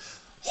government,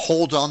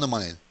 holds on the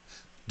money.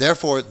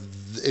 Therefore,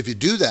 if you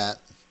do that,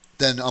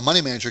 then a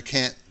money manager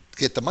can't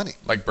get the money.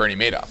 Like Bernie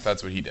Madoff,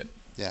 that's what he did.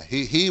 Yeah,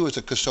 he was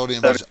a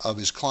custodian of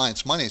his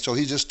client's money, so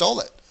he just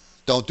stole it.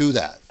 Don't do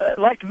that.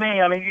 Like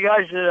me, I mean, you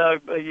guys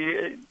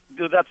you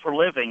do that for a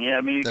living. Yeah,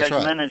 I mean, you That's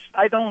guys right. manage.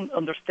 I don't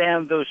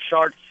understand those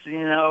charts.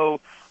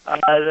 Most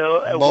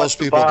what to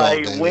people buy,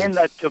 don't, David. when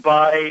to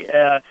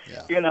buy.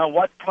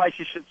 What price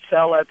you should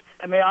sell it.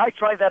 I mean, I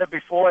tried that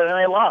before and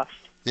I lost.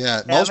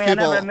 Yeah, I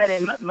never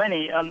made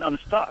money on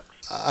stocks.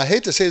 I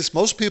hate to say this,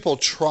 most people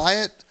try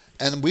it,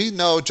 and we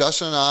know,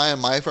 Justin and I and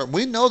my firm,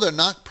 we know they're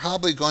not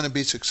probably going to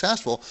be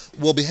successful.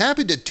 We'll be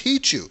happy to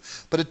teach you,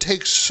 but it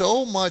takes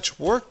so much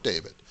work,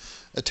 David.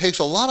 It takes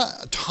a lot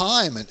of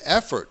time and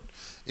effort.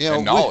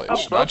 And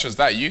knowledge, not just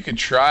that. You could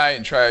try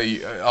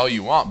all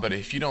you want, but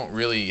if you don't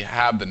really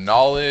have the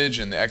knowledge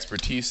and the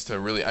expertise to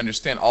really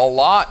understand a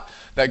lot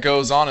that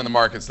goes on in the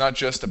market, it's not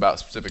just about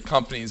specific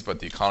companies, but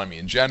the economy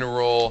in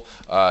general,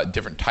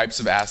 different types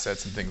of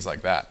assets and things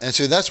like that. And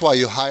so that's why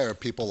you hire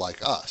people like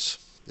us.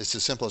 It's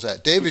as simple as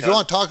that. Dave, if you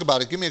want to talk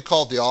about it, give me a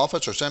call at the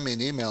office or send me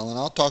an email, and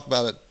I'll talk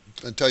about it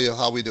and tell you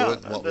how we do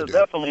it and what we do.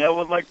 Definitely. I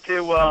would like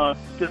to,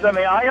 because I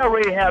mean, I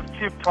already have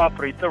 2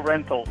 properties, 2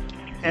 rentals,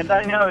 and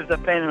I know it's a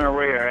pain in the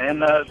rear,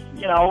 and,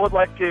 I would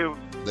like to.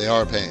 They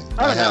are a pain.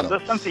 I don't know,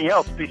 there's something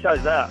else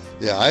besides that.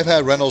 Yeah, I've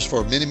had rentals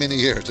for many, many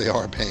years. They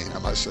are a pain, I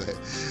must say.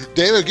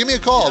 David, give me a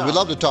call. Yeah. We'd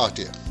love to talk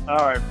to you. All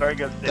right, very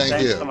good.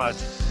 Thank you so much.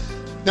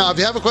 Now, if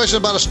you have a question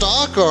about a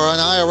stock or an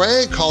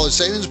IRA, college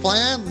savings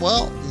plan,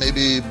 well,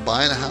 maybe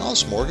buying a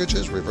house,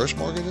 mortgages, reverse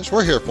mortgages,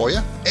 we're here for you.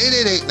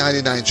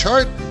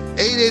 888-99-CHART,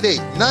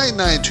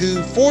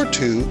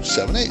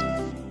 888-992-4278.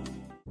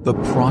 The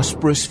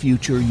prosperous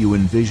future you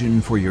envision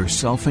for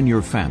yourself and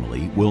your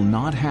family will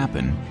not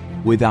happen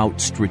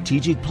without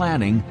strategic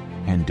planning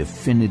and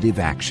definitive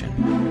action.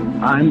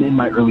 I'm in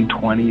my early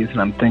 20s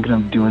and I'm thinking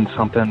of doing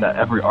something that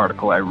every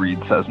article I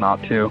read says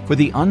not to. For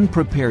the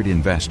unprepared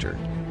investor,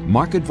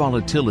 market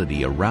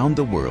volatility around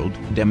the world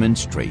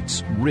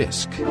demonstrates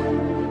risk.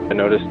 I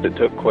noticed it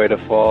took quite a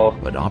fall.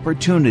 But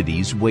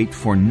opportunities wait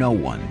for no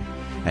one.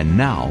 And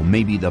now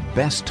may be the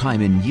best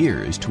time in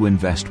years to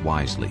invest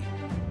wisely.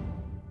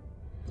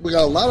 We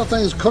got a lot of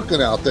things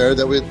cooking out there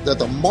that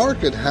the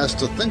market has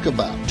to think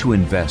about. To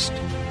invest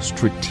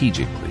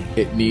strategically.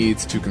 It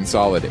needs to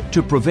consolidate.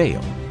 To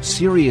prevail,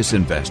 serious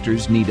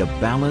investors need a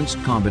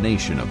balanced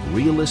combination of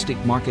realistic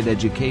market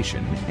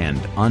education and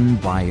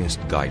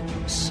unbiased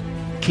guidance.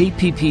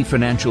 KPP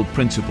Financial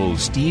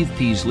Principals Steve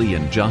Peasley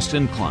and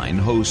Justin Klein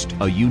host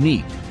a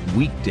unique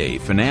weekday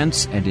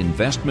finance and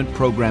investment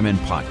program and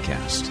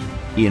podcast,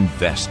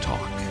 Invest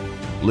Talk.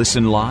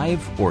 Listen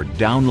live or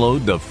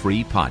download the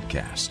free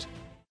podcast.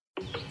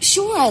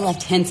 Sure, I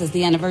left hints as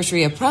the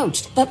anniversary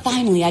approached, but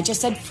finally I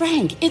just said,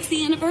 Frank, it's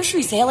the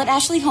anniversary sale at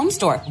Ashley Home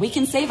Store. We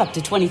can save up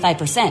to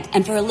 25%,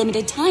 and for a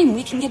limited time,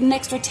 we can get an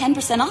extra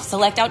 10% off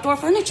select outdoor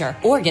furniture,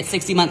 or get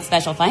 60-month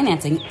special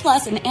financing,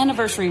 plus an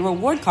anniversary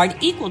reward card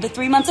equal to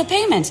 3 months of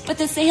payment. But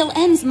the sale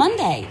ends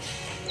Monday.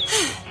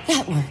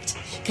 That worked,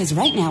 because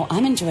right now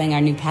I'm enjoying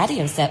our new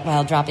patio set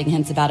while dropping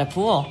hints about a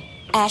pool.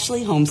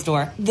 Ashley Home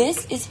Store.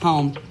 This is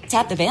home.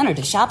 Tap the banner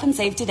to shop and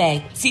save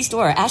today. See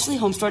store or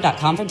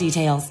ashleyhomestore.com for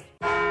details.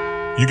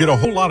 You get a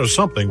whole lot of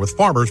something with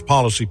Farmers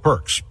Policy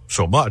Perks.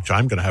 So much,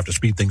 I'm going to have to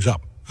speed things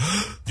up.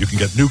 You can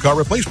get new car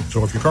replacement.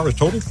 So if your car is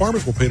totaled,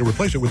 Farmers will pay to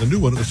replace it with a new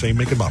one of the same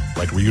make and model.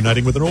 Like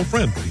reuniting with an old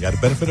friend with the added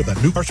benefit of that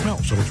new car smell.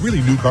 So it's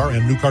really new car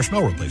and new car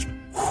smell replacement.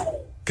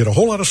 Get a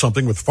whole lot of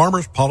something with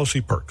Farmers Policy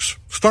Perks.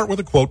 Start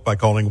with a quote by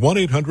calling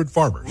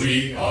 1-800-FARMERS.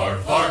 We are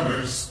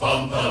farmers.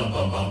 Bum, bum,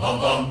 bum, bum,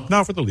 bum, bum.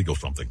 Now for the legal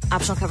something.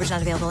 Optional coverage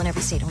not available in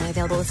every state. Only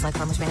available with select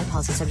Farmers branded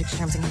policy subject to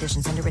terms and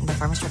conditions. Underwritten by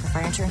Farmers Truck or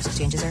Fire Insurance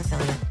Exchanges or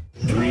affiliate.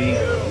 3, 2,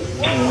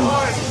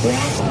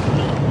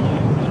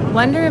 1.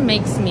 Wonder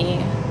makes me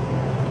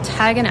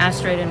tag an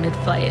asteroid in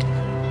mid-flight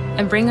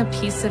and bring a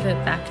piece of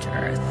it back to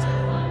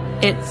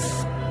Earth.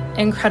 It's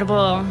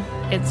incredible,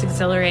 it's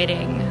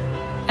exhilarating,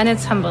 and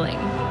it's humbling.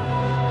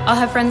 I'll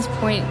have friends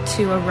point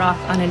to a rock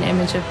on an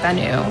image of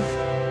Bennu,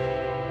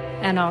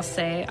 and I'll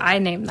say, I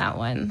named that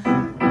one.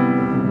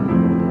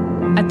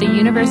 At the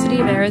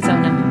University of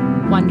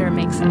Arizona, wonder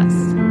makes us.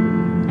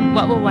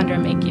 What will wonder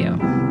make you?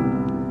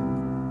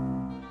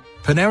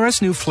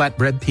 Panera's new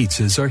flatbread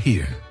pizzas are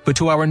here. But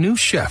to our new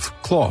chef,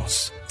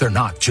 Klaus, they're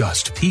not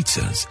just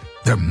pizzas,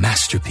 they're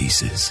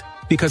masterpieces.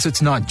 Because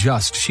it's not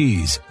just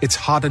cheese, it's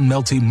hot and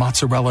melty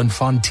mozzarella and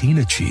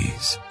fontina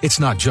cheese. It's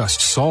not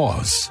just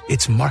sauce,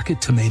 it's market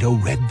tomato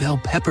red bell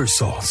pepper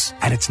sauce.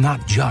 And it's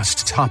not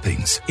just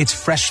toppings, it's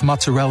fresh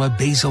mozzarella,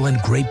 basil,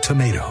 and grape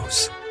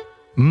tomatoes.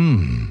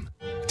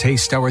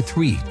 Taste our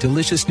 3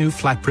 delicious new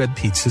flatbread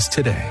pizzas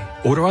today.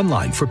 Order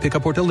online for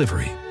pickup or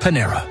delivery.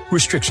 Panera.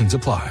 Restrictions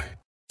apply.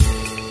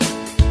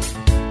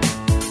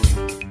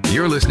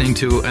 You're listening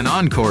to an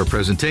encore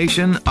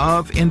presentation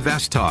of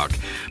Invest Talk.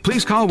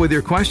 Please call with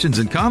your questions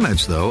and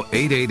comments, though,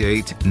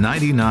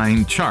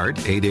 888-99-CHART,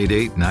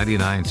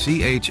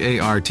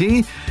 888-99-CHART,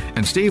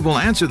 and Steve will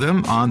answer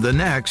them on the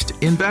next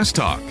Invest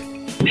Talk.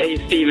 Hey,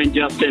 Steve and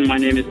Justin. My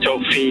name is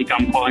Tofik.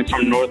 I'm calling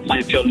from North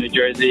Plainfield, New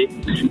Jersey.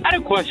 I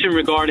had a question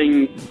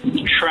regarding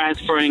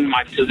transferring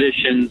my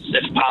positions,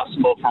 if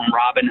possible, from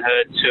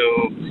Robinhood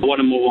to I want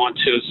to move on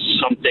to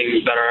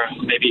something better,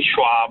 maybe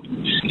Schwab.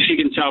 If you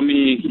can tell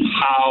me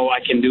how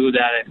I can do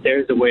that, if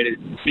there's a way to,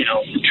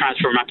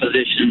 transfer my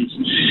positions.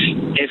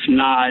 If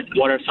not,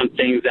 what are some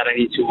things that I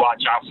need to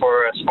watch out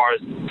for as far as,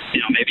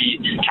 maybe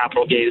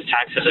capital gains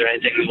taxes or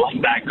anything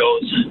like that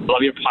goes?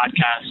 Love your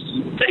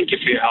podcast. Thank you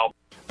for your help.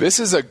 This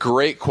is a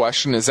great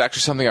question. It's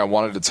actually something I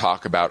wanted to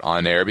talk about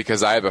on air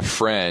because I have a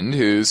friend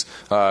who's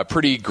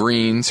pretty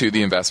green to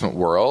the investment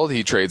world.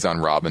 He trades on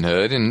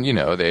Robinhood, and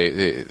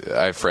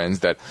I have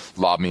friends that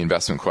lob me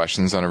investment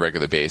questions on a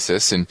regular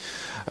basis. And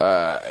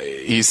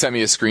he sent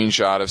me a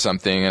screenshot of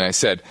something, and I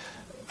said,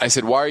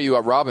 why are you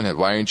at Robinhood?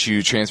 Why aren't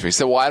you transferring? He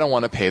said, well, I don't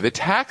want to pay the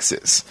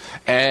taxes.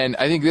 And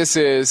I think this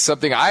is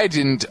something I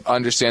didn't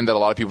understand that a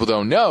lot of people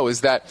don't know, is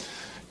that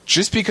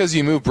just because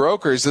you move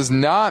brokers does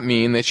not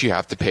mean that you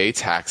have to pay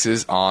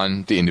taxes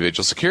on the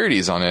individual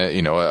securities on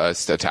a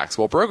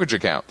taxable brokerage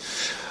account.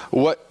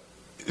 What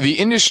the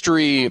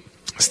industry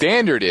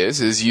standard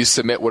is you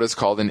submit what is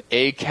called an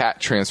ACAT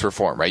transfer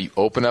form, right? You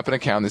open up an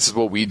account. This is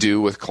what we do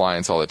with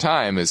clients all the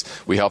time is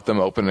we help them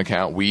open an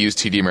account. We use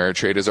TD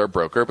Ameritrade as our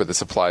broker, but this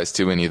applies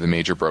to any of the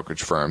major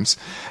brokerage firms.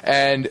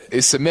 And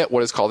submit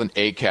what is called an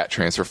ACAT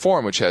transfer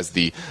form, which has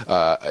the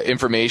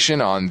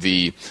information on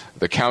the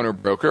counter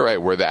broker,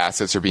 right, where the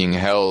assets are being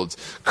held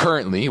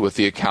currently with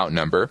the account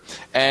number.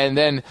 And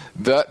then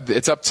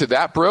it's up to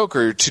that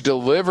broker to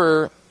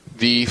deliver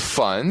the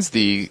funds,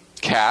 the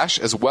cash,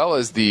 as well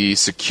as the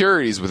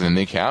securities within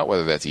the account,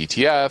 whether that's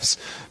ETFs,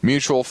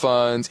 mutual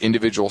funds,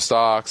 individual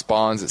stocks,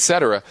 bonds,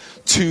 etc.,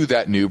 to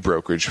that new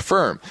brokerage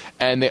firm.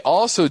 And they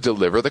also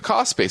deliver the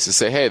cost basis,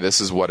 say, hey,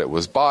 this is what it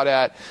was bought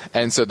at,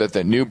 and so that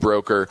the new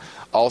broker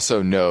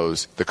also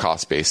knows the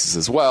cost basis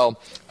as well.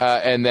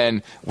 And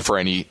then for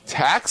any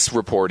tax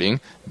reporting,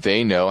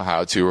 they know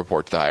how to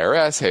report to the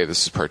IRS, hey,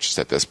 this was purchased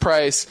at this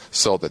price,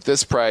 sold at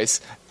this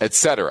price,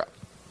 etc.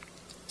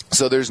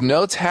 So there's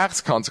no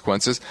tax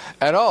consequences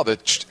at all. The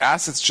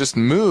assets just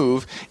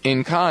move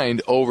in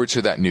kind over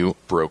to that new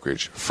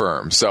brokerage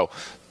firm. So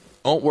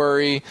don't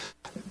worry.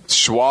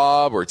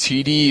 Schwab or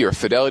TD or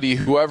Fidelity,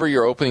 whoever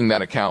you're opening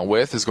that account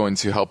with is going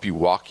to help you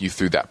walk you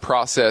through that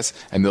process,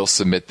 and they'll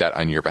submit that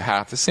on your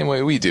behalf the same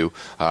way we do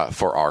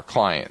for our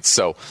clients.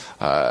 So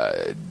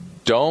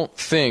don't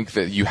think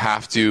that you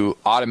have to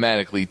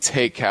automatically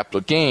take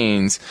capital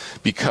gains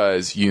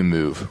because you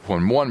move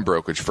from one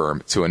brokerage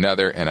firm to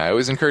another. And I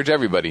always encourage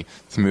everybody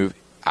to move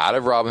out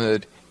of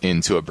Robinhood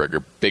into a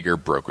bigger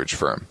brokerage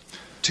firm.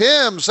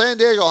 Tim, San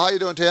Diego. How you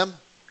doing, Tim?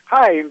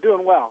 Hi, I'm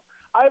doing well.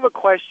 I have a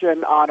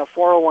question on a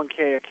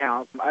 401k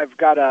account. I've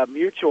got a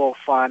mutual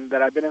fund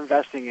that I've been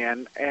investing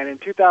in, and in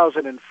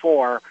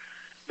 2004,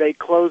 they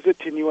closed it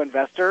to new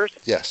investors.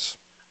 Yes.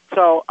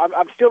 So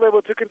I'm still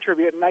able to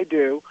contribute, and I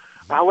do.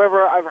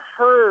 However, I've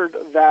heard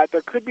that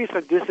there could be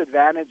some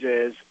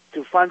disadvantages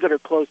to funds that are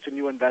closed to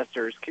new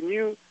investors. Can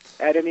you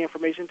add any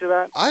information to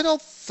that? I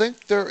don't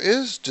think there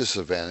is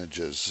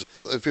disadvantages.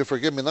 If you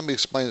forgive me, let me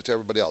explain it to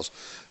everybody else.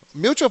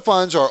 Mutual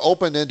funds are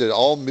open-ended.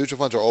 All mutual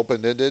funds are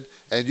open-ended,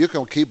 and you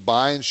can keep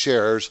buying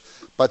shares,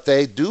 but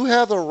they do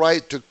have the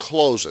right to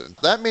close it.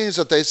 That means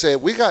that they say,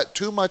 we got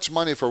too much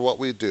money for what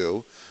we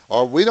do,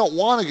 or we don't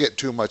want to get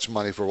too much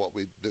money for what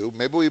we do.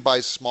 Maybe we buy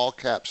small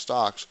cap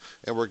stocks,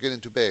 and we're getting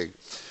too big.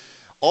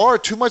 Or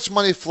too much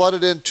money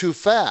flooded in too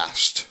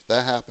fast.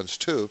 That happens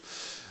too.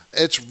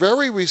 it's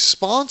very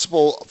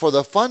responsible for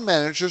the fund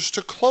managers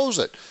to close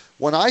it.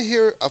 When I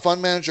hear a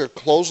fund manager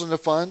closing the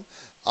fund,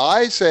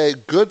 I say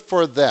good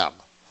for them,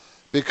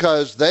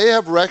 because they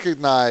have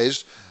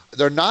recognized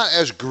they're not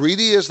as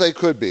greedy as they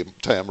could be,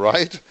 Tim,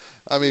 right?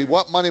 I mean,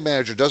 what money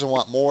manager doesn't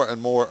want more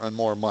and more and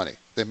more money?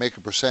 They make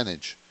a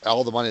percentage,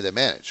 all the money they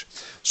manage.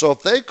 So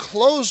if they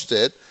closed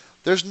it,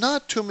 there's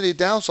not too many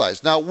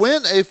downsides. Now,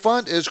 when a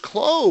fund is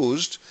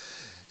closed,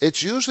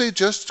 it's usually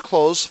just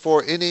closed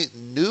for any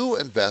new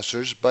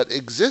investors, but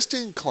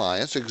existing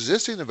clients,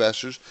 existing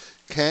investors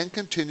can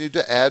continue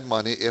to add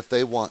money if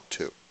they want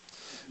to.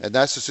 And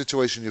that's the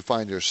situation you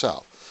find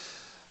yourself.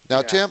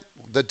 Now, Tim,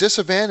 the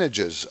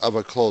disadvantages of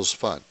a closed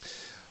fund.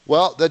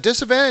 Well, the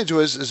disadvantage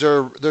is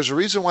there's a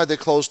reason why they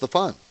closed the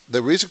fund.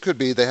 The reason could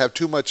be they have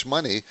too much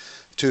money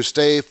to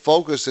stay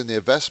focused in the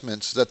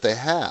investments that they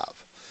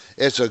have.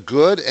 It's a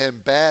good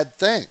and bad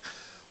thing.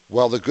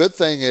 Well, the good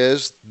thing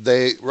is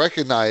they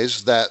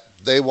recognize that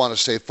they want to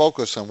stay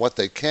focused on what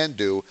they can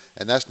do,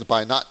 and that's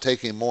by not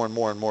taking more and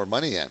more and more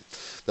money in.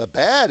 The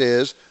bad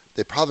is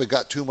they probably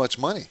got too much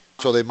money,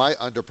 so they might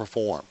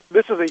underperform.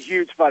 This is a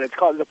huge fund. It's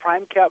called the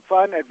Prime Cap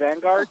Fund at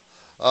Vanguard.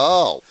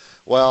 Oh,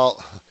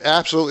 well,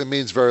 absolutely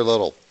means very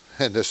little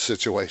in this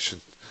situation,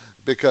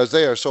 because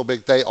they are so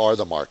big, they are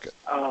the market.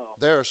 Oh.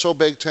 They are so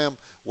big, Tim,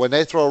 when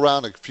they throw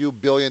around a few $1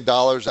 billion,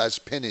 that's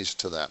pennies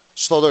to them.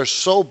 So they're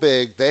so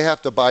big, they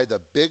have to buy the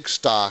big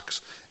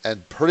stocks,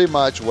 and pretty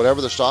much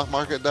whatever the stock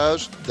market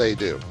does, they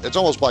do. It's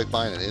almost like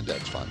buying an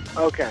index fund.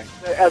 Okay.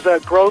 As a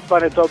growth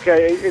fund, it's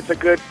okay. It's a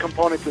good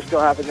component to still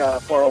having a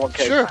 401k.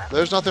 Sure. plan.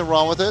 There's nothing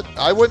wrong with it.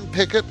 I wouldn't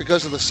pick it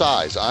because of the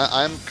size.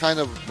 I'm kind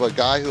of a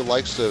guy who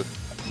likes to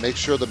make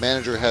sure the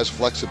manager has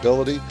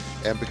flexibility,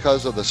 and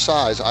because of the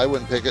size, I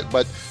wouldn't pick it.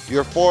 But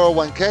your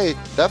 401k,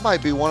 that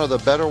might be one of the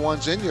better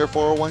ones in your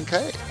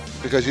 401k,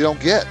 because you don't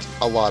get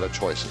a lot of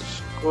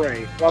choices.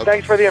 Great. Well,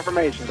 thanks for the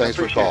information. Thanks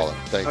for calling.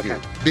 Thank you.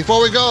 Okay.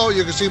 Before we go,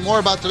 you can see more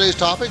about today's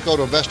topic. Go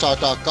to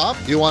investtalk.com.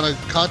 You want to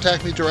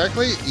contact me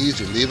directly?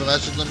 Easy. Leave a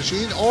message in the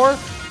machine or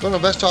go to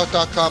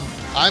investtalk.com.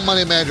 I'm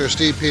Money Manager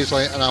Steve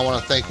Peasley, and I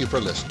want to thank you for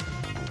listening.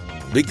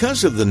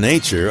 Because of the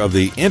nature of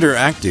the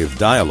interactive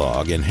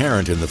dialogue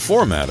inherent in the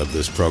format of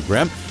this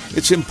program,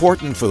 it's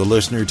important for the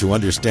listener to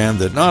understand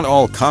that not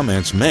all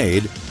comments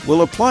made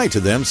will apply to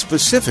them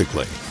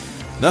specifically.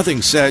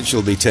 Nothing said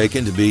shall be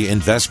taken to be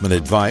investment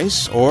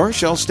advice, or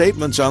shall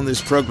statements on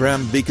this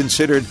program be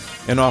considered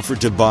an offer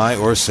to buy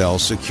or sell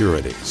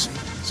securities.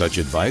 Such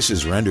advice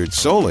is rendered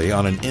solely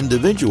on an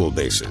individual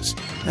basis,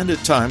 and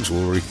at times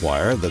will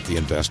require that the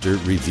investor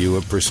review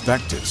a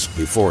prospectus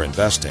before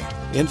investing.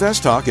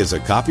 InvestTalk is a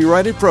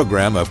copyrighted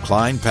program of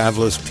Klein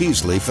Pavlis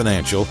Peasley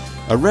Financial,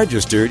 a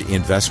registered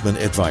investment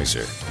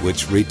advisor,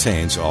 which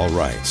retains all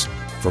rights.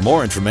 For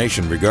more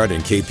information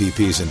regarding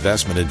KPP's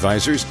investment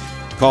advisors,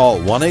 call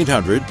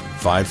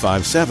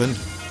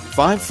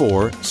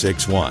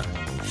 1-800-557-5461.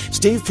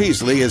 Steve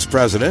Peasley is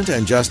President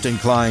and Justin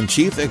Klein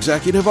Chief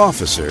Executive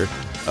Officer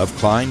of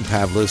Klein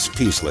Pavlis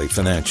Peasley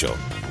Financial.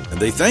 And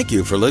they thank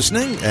you for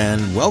listening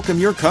and welcome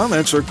your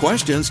comments or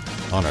questions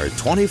on our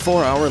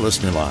 24-hour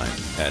listener line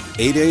at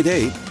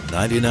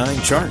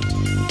 888-99-CHART.